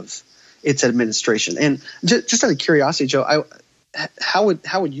moment of its administration. And just out of curiosity, Joe, how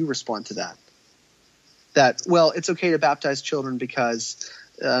would you respond to that? That, well, it's okay to baptize children because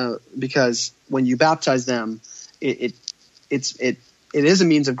when you baptize them, it is a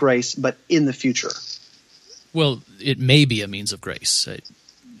means of grace, but in the future. Well, it may be a means of grace.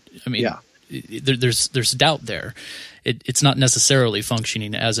 There's doubt there. It's not necessarily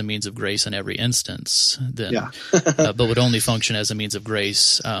functioning as a means of grace in every instance, but would only function as a means of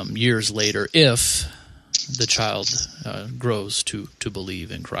grace years later if the child grows to believe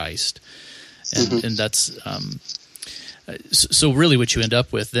in Christ. And that's so really what you end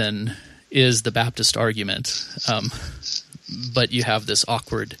up with then is the Baptist argument, but you have this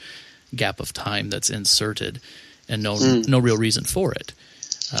awkward gap of time that's inserted and no real reason for it.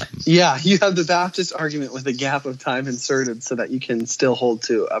 You have the Baptist argument with a gap of time inserted so that you can still hold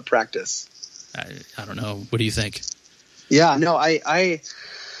to a practice. I don't know. What do you think? Yeah, no, I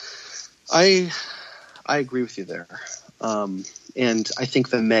agree with you there. And I think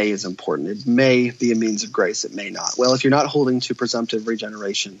the may is important. It may be a means of grace. It may not. Well, if you're not holding to presumptive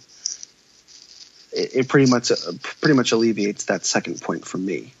regeneration, it pretty much alleviates that second point for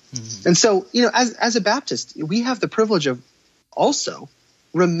me. Mm-hmm. And so, as a Baptist, we have the privilege of also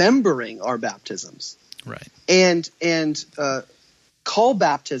remembering our baptisms, right? And call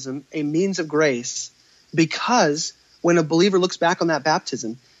baptism a means of grace, because when a believer looks back on that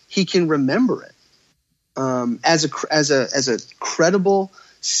baptism, he can remember it as a credible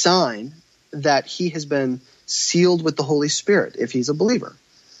sign that he has been sealed with the Holy Spirit if he's a believer.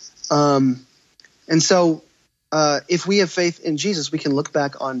 And so if we have faith in Jesus, we can look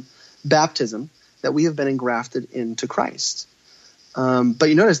back on baptism that we have been engrafted into Christ. But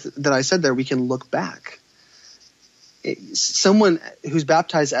you notice that I said there, we can look back. Someone who's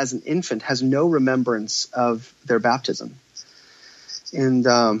baptized as an infant has no remembrance of their baptism. And,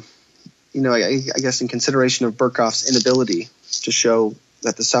 I guess in consideration of Berkhoff's inability to show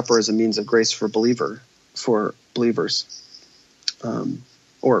that the supper is a means of grace for believers,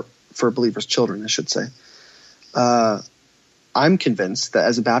 or for believers' children, I should say. I'm convinced that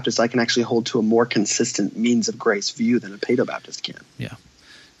as a Baptist, I can actually hold to a more consistent means of grace view than a Paedo-Baptist can. Yeah,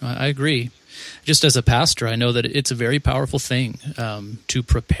 I agree. Just as a pastor, I know that it's a very powerful thing to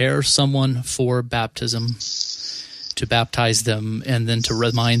prepare someone for baptism, to baptize them, and then to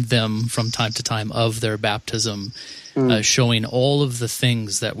remind them from time to time of their baptism, showing all of the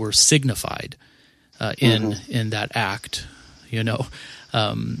things that were signified in that act.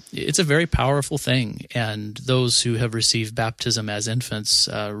 It's a very powerful thing, and those who have received baptism as infants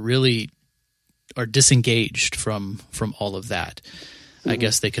really are disengaged from all of that. I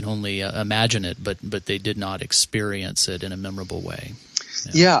guess they can only imagine it, but they did not experience it in a memorable way.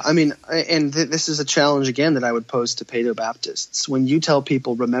 Yeah, I mean, and this is a challenge again that I would pose to Paedo-Baptists. When you tell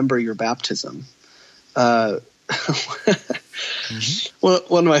people, remember your baptism, one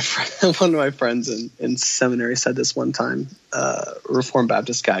of my friends in seminary said this one time. Reformed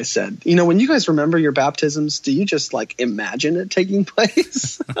Baptist guy said, when you guys remember your baptisms, do you just imagine it taking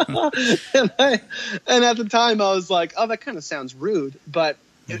place? and at the time I was like, oh, that kind of sounds rude, but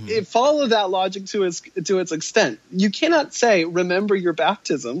it followed that logic to its extent. You cannot say remember your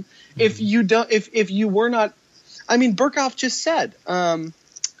baptism if you don't, if you were not. I mean, Berkhoff just said,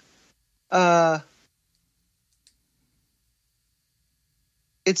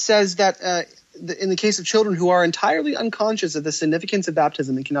 it says that in the case of children who are entirely unconscious of the significance of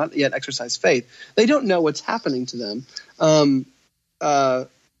baptism and cannot yet exercise faith, they don't know what's happening to them.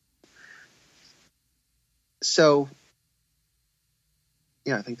 So,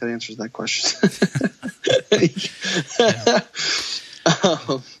 yeah, I think that answers that question.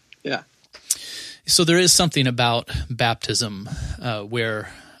 Yeah. So there is something about baptism where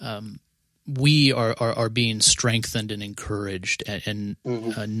we are being strengthened and encouraged and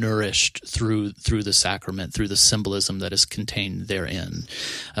nourished through the sacrament, through the symbolism that is contained therein.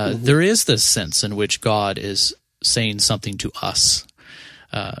 There is this sense in which God is saying something to us,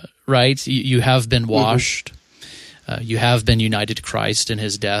 right? You have been washed. You have been united to Christ in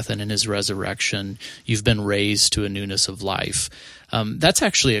his death and in his resurrection. You've been raised to a newness of life. That's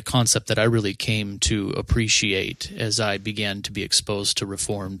actually a concept that I really came to appreciate as I began to be exposed to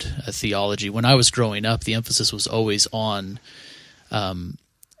Reformed theology. When I was growing up, the emphasis was always on the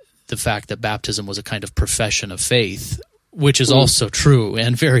fact that baptism was a kind of profession of faith, which is also true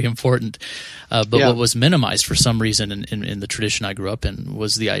and very important. But what was minimized for some reason in the tradition I grew up in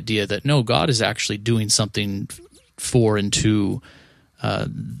was the idea that, no, God is actually doing something for and to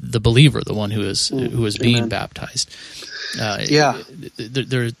the believer, the one who is being baptized. There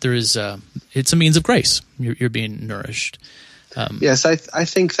is it's a means of grace. You're being nourished. Yes, I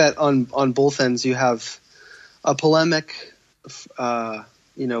think that on both ends you have a polemic,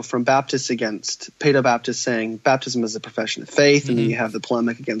 from Baptists against Paedo-Baptists saying baptism is a profession of faith, and then you have the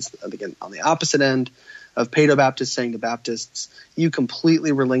polemic against on the opposite end of Paedo-Baptists saying to Baptists, you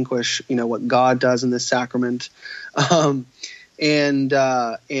completely relinquish, what God does in this sacrament. And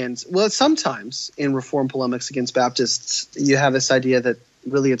sometimes in Reformed polemics against Baptists, you have this idea that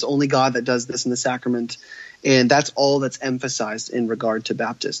really it's only God that does this in the sacrament, and that's all that's emphasized in regard to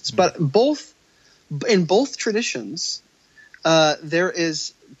Baptists. But in both traditions, there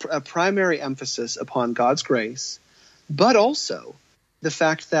is a primary emphasis upon God's grace, but also the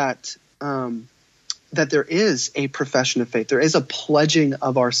fact that that there is a profession of faith. There is a pledging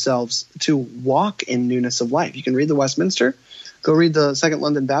of ourselves to walk in newness of life. You can read the Westminster. Go read the Second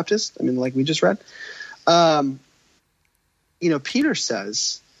London Baptist. I mean, like we just read. Peter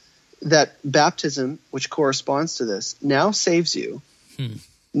says that baptism, which corresponds to this, now saves you,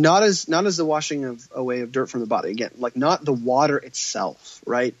 not as the washing away of dirt from the body. Again, like not the water itself,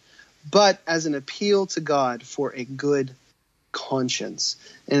 right? But as an appeal to God for a good conscience.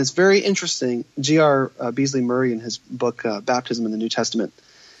 And it's very interesting. G.R. Beasley Murray, in his book Baptism in the New Testament,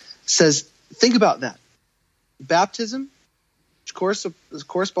 says, think about that. Baptism, which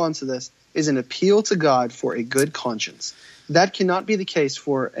corresponds to this, is an appeal to God for a good conscience. That cannot be the case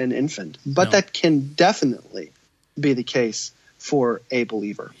for an infant, but that can definitely be the case for a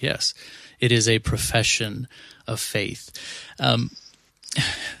believer. Yes, it is a profession of faith.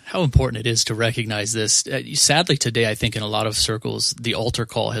 How important it is to recognize this. Sadly, today, I think in a lot of circles, the altar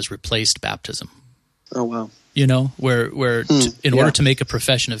call has replaced baptism. Oh, wow. You know, where in order to make a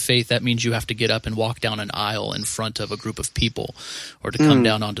profession of faith, that means you have to get up and walk down an aisle in front of a group of people, or to come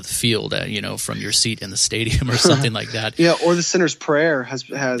down onto the field, from your seat in the stadium or something like that. Yeah, or the sinner's prayer has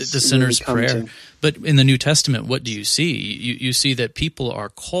the sinner's prayer. But in the New Testament, what do you see? You see that people are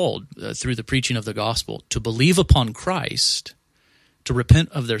called through the preaching of the gospel to believe upon Christ, to repent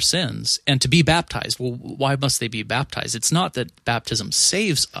of their sins, and to be baptized. Well, why must they be baptized? It's not that baptism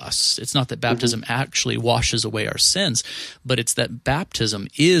saves us. It's not that baptism actually washes away our sins, but it's that baptism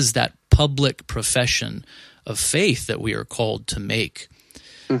is that public profession of faith that we are called to make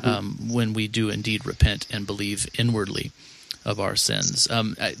when we do indeed repent and believe inwardly of our sins.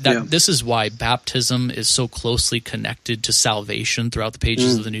 This is why baptism is so closely connected to salvation throughout the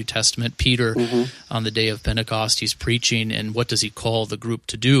pages of the New Testament. Peter, on the day of Pentecost, he's preaching, and what does he call the group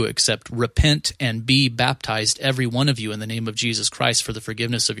to do except repent and be baptized, every one of you, in the name of Jesus Christ for the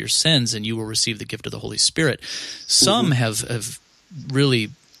forgiveness of your sins, and you will receive the gift of the Holy Spirit. Some have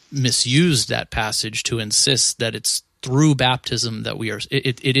really misused that passage to insist that it's through baptism that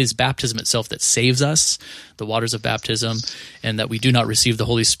it is baptism itself that saves us, the waters of baptism, and that we do not receive the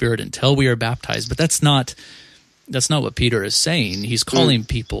Holy Spirit until we are baptized. But that's not what Peter is saying. He's calling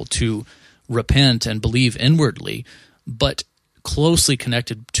people to repent and believe inwardly, but closely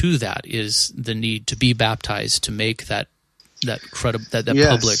connected to that is the need to be baptized to make that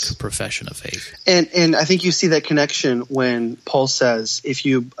public profession of faith. And I think you see that connection when Paul says, if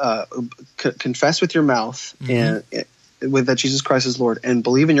you confess with your mouth and with that Jesus Christ is Lord, and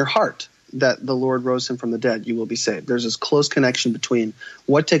believe in your heart that the Lord rose him from the dead, you will be saved. There's this close connection between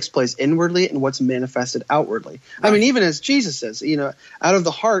what takes place inwardly and what's manifested outwardly. Right. I mean, even as Jesus says, out of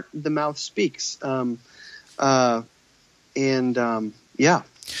the heart the mouth speaks. Yeah.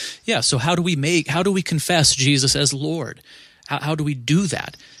 So how do we confess Jesus as Lord? How do we do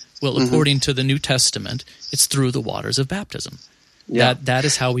that? Well, according to the New Testament, it's through the waters of baptism. Yeah. That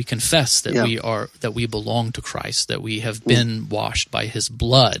is how we confess that we belong to Christ, that we have been washed by his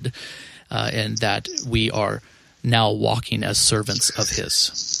blood, and that we are now walking as servants of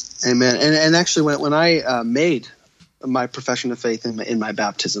his. Amen. And actually, when I made my profession of faith in my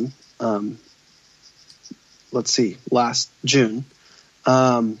baptism, last June,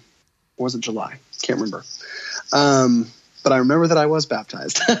 or was it July? Can't remember. But I remember that I was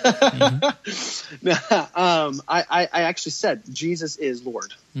baptized. I actually said Jesus is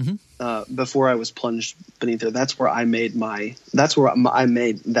Lord before I was plunged beneath it. That's where I made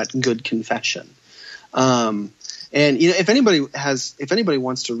that good confession. And if anybody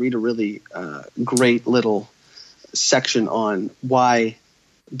wants to read a really great little section on why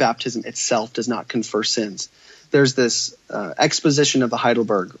baptism itself does not confer sins, there's this exposition of the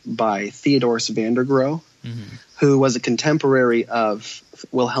Heidelberg by Theodorus van der Grohe, who was a contemporary of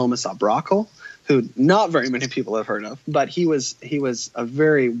Wilhelmus à Brakel, who not very many people have heard of, but he was a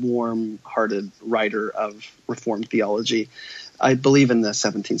very warm-hearted writer of Reformed theology, I believe in the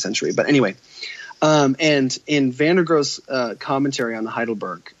 17th century. But anyway, and in van der Grohe's commentary on the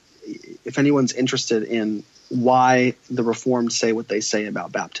Heidelberg, if anyone's interested in why the Reformed say what they say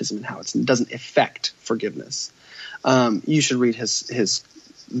about baptism and how it doesn't affect forgiveness, you should read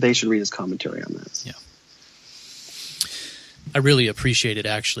they should read his commentary on that. Yeah. I really appreciated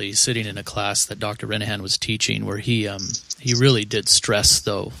actually sitting in a class that Dr. Renahan was teaching, where he really did stress,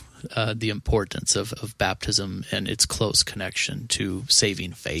 though, the importance of baptism and its close connection to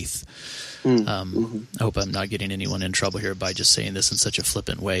saving faith. I hope I'm not getting anyone in trouble here by just saying this in such a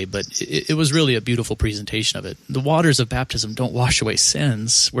flippant way, but it was really a beautiful presentation of it. The waters of baptism don't wash away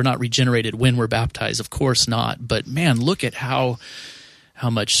sins. We're not regenerated when we're baptized, of course not. But man, look at how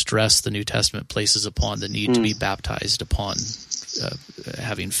much stress the New Testament places upon the need to be baptized, upon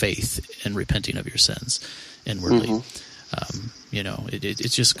having faith and repenting of your sins inwardly.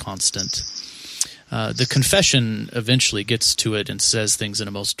 It's just constant. The confession eventually gets to it and says things in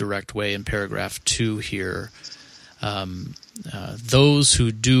a most direct way in paragraph 2 here. Those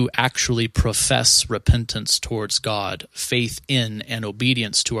who do actually profess repentance towards God, faith in, and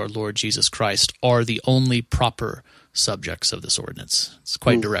obedience to our Lord Jesus Christ are the only proper subjects of this ordinance. It's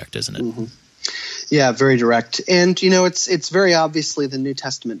quite direct, isn't it? Yeah, very direct. And, it's very obviously the New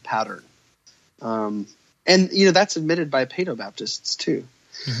Testament pattern. And, that's admitted by Paedo-Baptists too.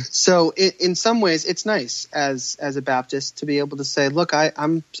 Mm-hmm. So in some ways, it's nice as a Baptist to be able to say, look,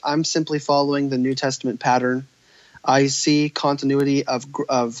 I'm simply following the New Testament pattern. I see continuity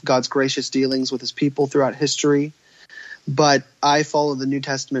of God's gracious dealings with his people throughout history, but I follow the New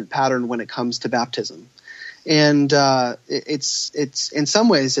Testament pattern when it comes to baptism. And it's in some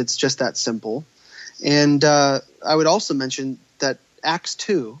ways, it's just that simple. And I would also mention that Acts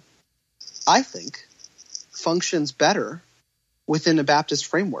 2, I think, functions better within a Baptist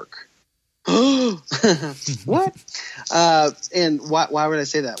framework. What? And why would I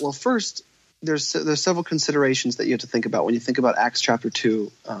say that? Well, first, there's several considerations that you have to think about when you think about Acts chapter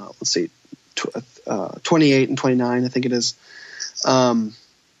 2. Let's see, 28 and 29, I think it is.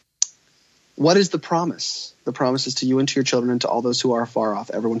 What is the promise? The promise is to you and to your children and to all those who are far off,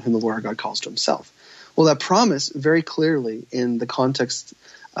 everyone whom the Lord our God calls to himself. Well, that promise very clearly in the context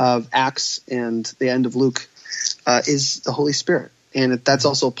of Acts and the end of Luke is the Holy Spirit. And that's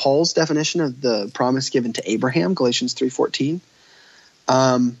also Paul's definition of the promise given to Abraham, Galatians 3:14.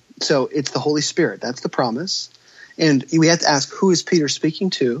 So it's the Holy Spirit. That's the promise. And we have to ask, who is Peter speaking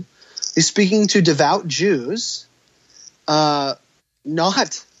to? He's speaking to devout Jews, not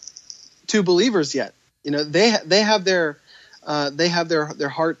to believers yet. They have their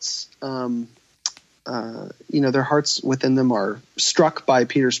hearts. Their hearts within them are struck by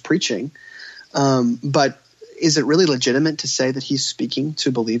Peter's preaching. But is it really legitimate to say that he's speaking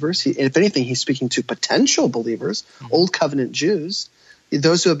to believers? If anything, he's speaking to potential believers, Old Covenant Jews,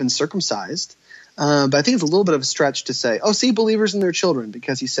 those who have been circumcised. But I think it's a little bit of a stretch to say, see believers and their children,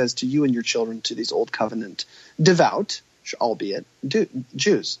 because he says to you and your children, to these Old Covenant devout, albeit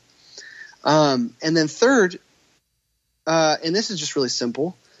Jews. And then third, and this is just really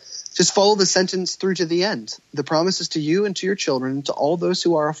simple, just follow the sentence through to the end. The promise is to you and to your children, to all those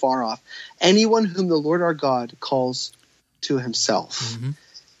who are afar off, anyone whom the Lord our God calls to himself. Mm-hmm.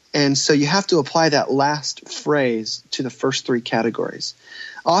 And so you have to apply that last phrase to the first three categories.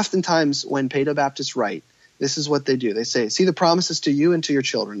 Oftentimes when Paedo-Baptists write, this is what they do. They say, see, the promise is to you and to your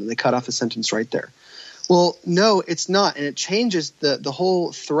children, and they cut off the sentence right there. Well, no, it's not. And it changes the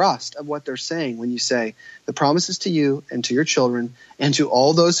whole thrust of what they're saying when you say the promise is to you and to your children and to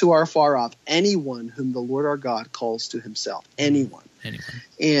all those who are far off, anyone whom the Lord our God calls to himself. Anyone.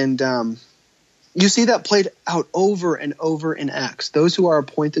 And you see that played out over and over in Acts. Those who are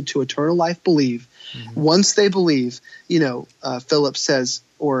appointed to eternal life believe. Mm-hmm. Once they believe, Philip says,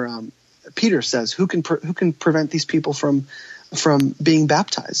 or Peter says, who can prevent these people from being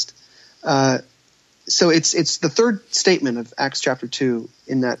baptized? So it's the third statement of Acts chapter 2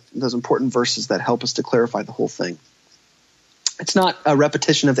 in those important verses that help us to clarify the whole thing. It's not a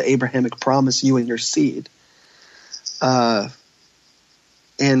repetition of the Abrahamic promise, you and your seed. And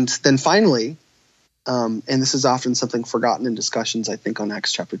then finally, and this is often something forgotten in discussions, I think, on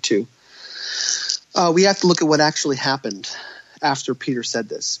Acts chapter 2, we have to look at what actually happened after Peter said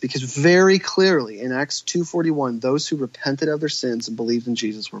this, because very clearly in Acts 2:41, those who repented of their sins and believed in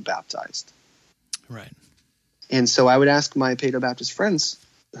Jesus were baptized. Right. And so I would ask my Paedo-Baptist friends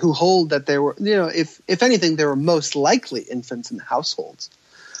who hold that there were, if anything, there were most likely infants in the households.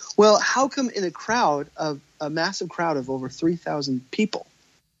 Well, how come in a massive crowd of over 3,000 people,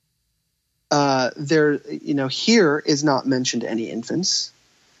 here is not mentioned any infants.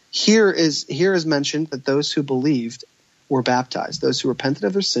 Here is mentioned that those who believed were baptized. Those who repented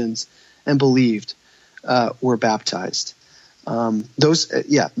of their sins and believed were baptized.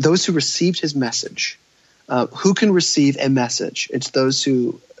 Those who received his message. Who can receive a message? It's those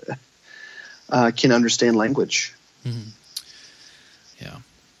who can understand language. Mm-hmm. Yeah.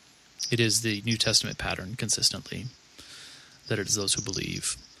 It is the New Testament pattern consistently that it is those who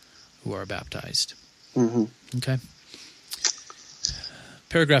believe who are baptized. Mm-hmm. Okay.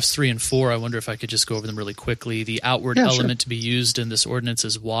 Paragraphs 3 and 4, I wonder if I could just go over them really quickly. The outward element to be used in this ordinance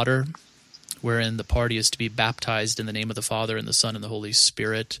is water, wherein the party is to be baptized in the name of the Father and the Son and the Holy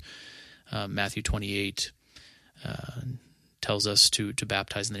Spirit. Matthew 28 tells us to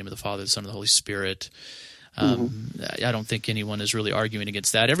baptize in the name of the Father, the Son, and the Holy Spirit. I don't think anyone is really arguing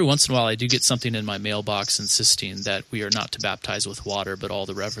against that. Every once in a while I do get something in my mailbox insisting that we are not to baptize with water, but all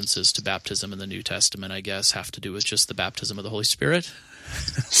the references to baptism in the New Testament, I guess, have to do with just the baptism of the Holy Spirit.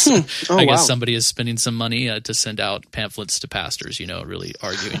 I guess somebody is spending some money to send out pamphlets to pastors, really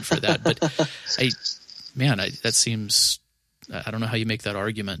arguing for that. But that seems, I don't know how you make that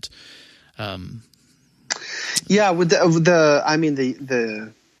argument. With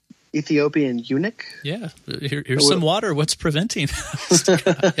the Ethiopian eunuch. Yeah, here's some water. What's preventing?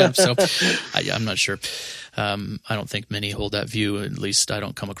 Yeah, so I'm not sure. I don't think many hold that view. At least I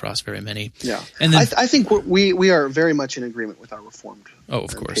don't come across very many. Yeah, and then, I think we are very much in agreement with our Reformed,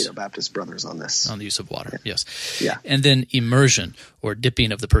 of course, Paedo-Baptist brothers on this, on the use of water. Yeah. Yes. Yeah, and then immersion or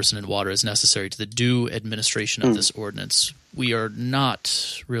dipping of the person in water is necessary to the due administration of this ordinance. We are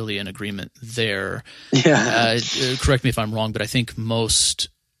not really in agreement there. Yeah. Correct me if I'm wrong, but I think most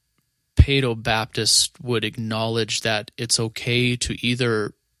Paedo-Baptists would acknowledge that it's okay to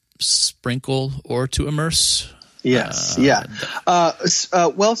either sprinkle or to immerse. Yes.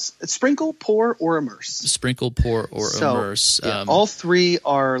 Sprinkle, pour, or immerse. Sprinkle, pour, or immerse. All three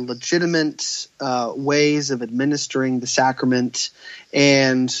are legitimate ways of administering the sacrament.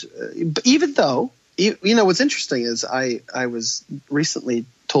 And even though, what's interesting is I was recently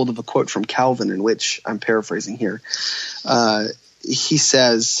told of a quote from Calvin in which, I'm paraphrasing here, he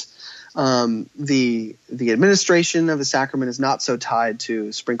says, the administration of the sacrament is not so tied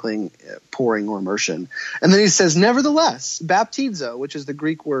to sprinkling, pouring, or immersion. And then he says, nevertheless, baptizo, which is the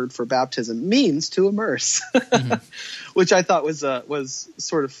Greek word for baptism, means to immerse, which I thought was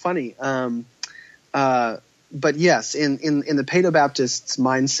sort of funny. But yes, in the Paedo-Baptists'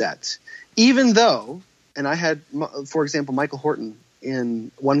 mindset, even though, and I had, for example, Michael Horton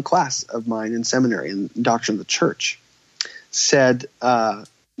in one class of mine in seminary in Doctrine of the Church said,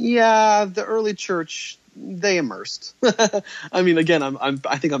 the early church, they immersed. I mean, again,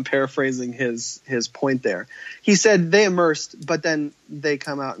 I think I'm paraphrasing his point there. He said they immersed, but then they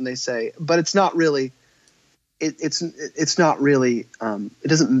come out and they say, but it's not really. It's not really. It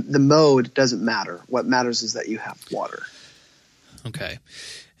doesn't. The mode doesn't matter. What matters is that you have water. Okay.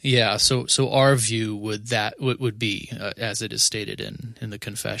 Yeah. So our view would be, as it is stated in the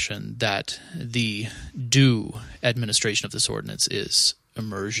confession, that the due administration of this ordinance is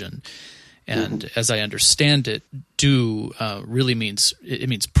immersion, and as I understand it, due really means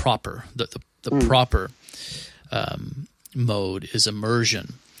proper. The proper mode is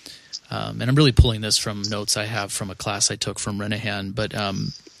immersion, and I'm really pulling this from notes I have from a class I took from Renehan. But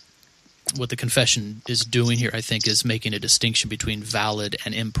what the confession is doing here, I think, is making a distinction between valid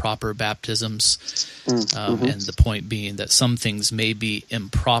and improper baptisms, and the point being that some things may be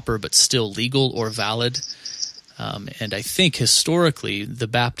improper but still legal or valid. And I think historically the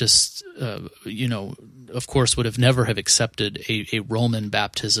Baptists, of course, would have never have accepted a Roman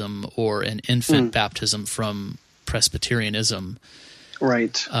baptism or an infant baptism from Presbyterianism.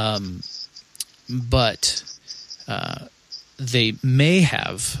 Right. But they may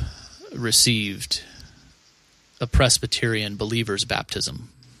have received a Presbyterian believer's baptism.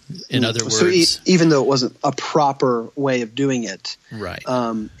 In other words, so even though it wasn't a proper way of doing it, right?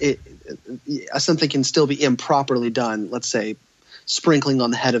 Something can still be improperly done. Let's say sprinkling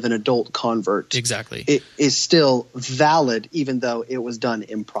on the head of an adult convert. Exactly, it is still valid, even though it was done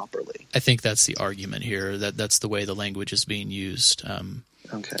improperly. I think that's the argument here. That's the way the language is being used.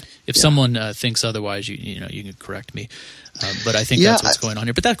 Okay. If someone thinks otherwise, you can correct me. But I think that's what's going on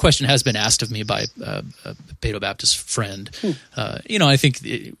here. But that question has been asked of me by a Paedo-Baptist friend. I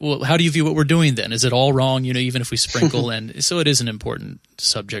think, well, how do you view what we're doing then? Is it all wrong? Even if we sprinkle, and so it is an important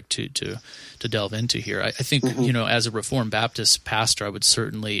subject to delve into here. I think as a Reformed Baptist pastor, I would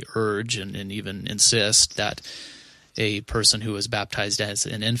certainly urge and even insist that a person who was baptized as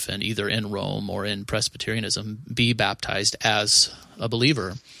an infant, either in Rome or in Presbyterianism, be baptized as a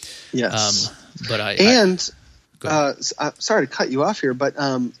believer. Yes. Sorry to cut you off here, but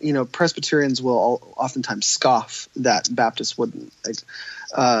Presbyterians will oftentimes scoff that Baptists wouldn't,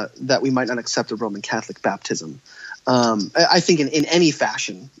 that we might not accept a Roman Catholic baptism. I think in any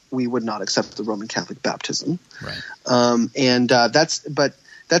fashion we would not accept the Roman Catholic baptism. Right.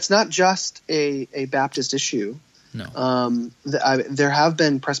 That's not just a Baptist issue. No. There have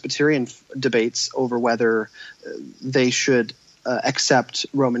been Presbyterian debates over whether they should accept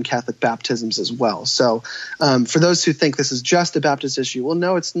Roman Catholic baptisms as well. So for those who think this is just a Baptist issue, well,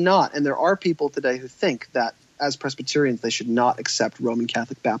 no, it's not. And there are people today who think that as Presbyterians, they should not accept Roman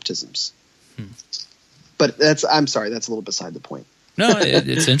Catholic baptisms. But I'm sorry, that's a little beside the point. No,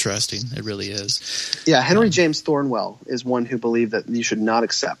 it's interesting. It really is. Yeah, Henry James Thornwell is one who believed that you should not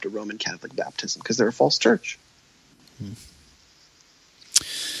accept a Roman Catholic baptism because they're a false church.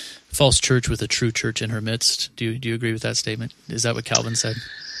 False church with a true church in her midst. Do you agree with that statement? Is that what Calvin said?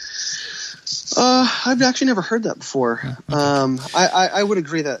 I've actually never heard that before. Okay. I would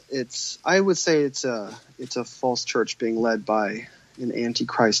agree that I would say it's a false church being led by an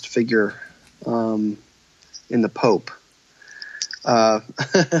antichrist figure in the Pope.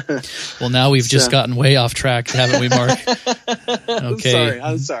 Well, now we've just gotten way off track, haven't we, Mark? Okay.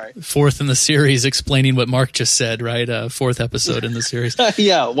 I'm sorry. Fourth in the series, explaining what Mark just said, right? Fourth episode in the series.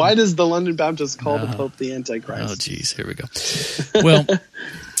 Yeah. Why does the London Baptist call the Pope the Antichrist? Oh, geez. Here we go. Well,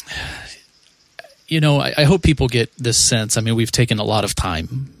 I hope people get this sense. I mean, we've taken a lot of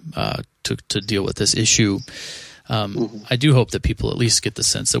time to deal with this issue. I do hope that people at least get the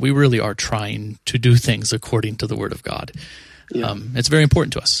sense that we really are trying to do things according to the Word of God. Yeah. It's very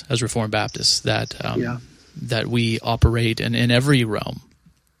important to us as Reformed Baptists that we operate in every realm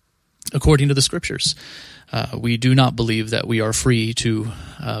according to the Scriptures. We do not believe that we are free to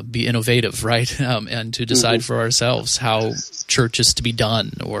be innovative, right, and to decide for ourselves how church is to be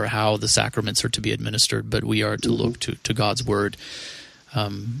done or how the sacraments are to be administered, but we are to look to God's Word.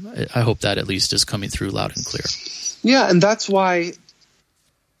 I hope that at least is coming through loud and clear. Yeah, and that's why,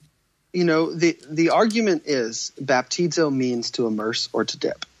 the argument is baptizo means to immerse or to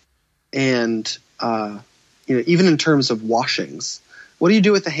dip. And, even in terms of washings, what do you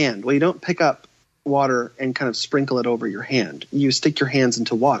do with the hand? Well, you don't pick up water and kind of sprinkle it over your hand. You stick your hands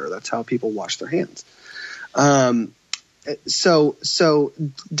into water. That's how people wash their hands. So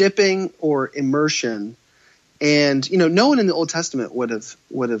dipping or immersion, and no one in the Old Testament would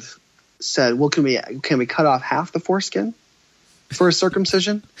have said, well, can we cut off half the foreskin for a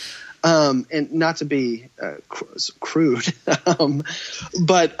circumcision? And not to be crude,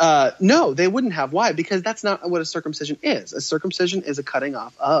 but no, they wouldn't have. Why? Because that's not what a circumcision is. A circumcision is a cutting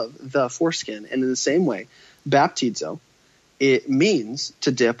off of the foreskin. And in the same way, baptizo, it means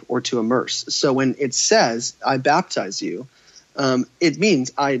to dip or to immerse. So when it says, I baptize you, it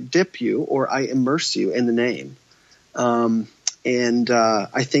means I dip you or I immerse you in the name. And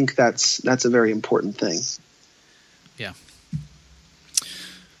I think that's a very important thing. Yeah.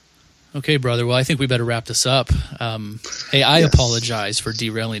 Okay, brother. Well, I think we better wrap this up. Hey, I apologize for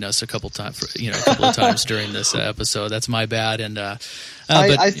derailing us a couple of times during this episode. That's my bad. And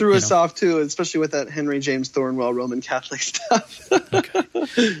I threw us off too, especially with that Henry James Thornwell Roman Catholic stuff.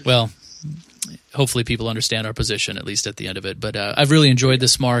 Okay. Well, hopefully people understand our position, at least at the end of it. But I've really enjoyed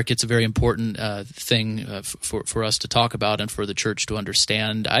this, Mark. It's a very important thing for us to talk about and for the church to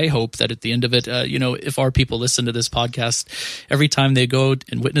understand. I hope that at the end of it, if our people listen to this podcast, every time they go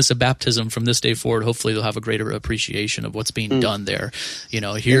and witness a baptism from this day forward, hopefully they'll have a greater appreciation of what's being done there.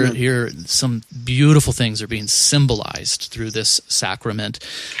 Here some beautiful things are being symbolized through this sacrament.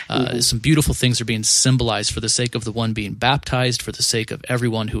 Some beautiful things are being symbolized for the sake of the one being baptized, for the sake of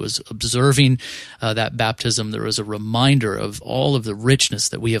everyone who is observing that baptism. There is a reminder of all of the richness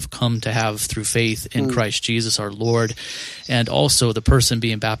that we have come to have through faith in Christ Jesus our Lord. And also the person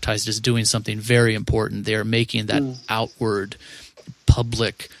being baptized is doing something very important. They're making that outward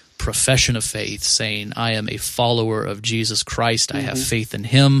public profession of faith, saying, I am a follower of Jesus Christ. I have faith in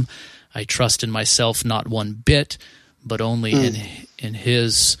him. I trust in myself not one bit, but only in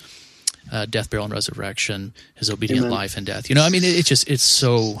his death, burial, and resurrection, his obedient life and death. It's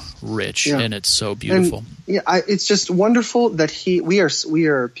so rich and it's so beautiful. And, it's just wonderful that we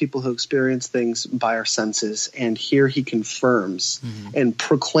are people who experience things by our senses, and here he confirms and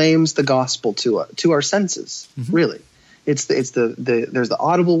proclaims the gospel to our senses. Really, there's the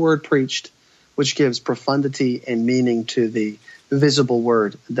audible word preached, which gives profundity and meaning to the visible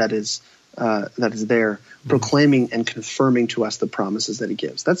word that is there, proclaiming and confirming to us the promises that he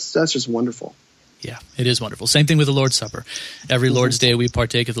gives. That's just wonderful. Yeah, it is wonderful. Same thing with the Lord's Supper. Every Lord's Day we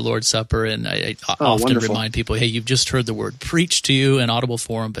partake of the Lord's Supper, and I often remind people, hey, you've just heard the word preached to you in audible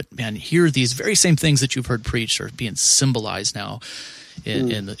form, but man, here these very same things that you've heard preached are being symbolized now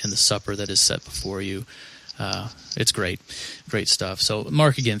in the supper that is set before you. It's great stuff. So,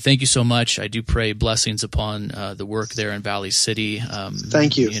 Mark, again, thank you so much. I do pray blessings upon the work there in Valley City.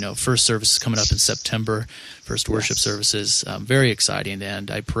 Thank you. First service is coming up in September, first worship services. Very exciting,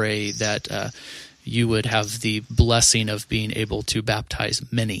 and I pray that you would have the blessing of being able to baptize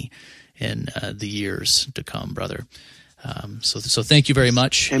many in the years to come, brother. So thank you very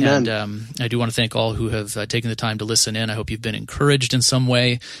much. Amen. And I do want to thank all who have taken the time to listen in. I hope you've been encouraged in some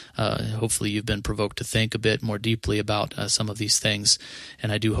way. Hopefully you've been provoked to think a bit more deeply about some of these things.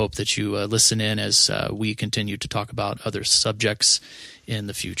 And I do hope that you listen in as we continue to talk about other subjects in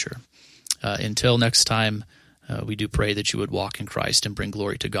the future. Until next time, we do pray that you would walk in Christ and bring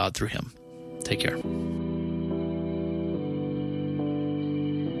glory to God through him. Take care.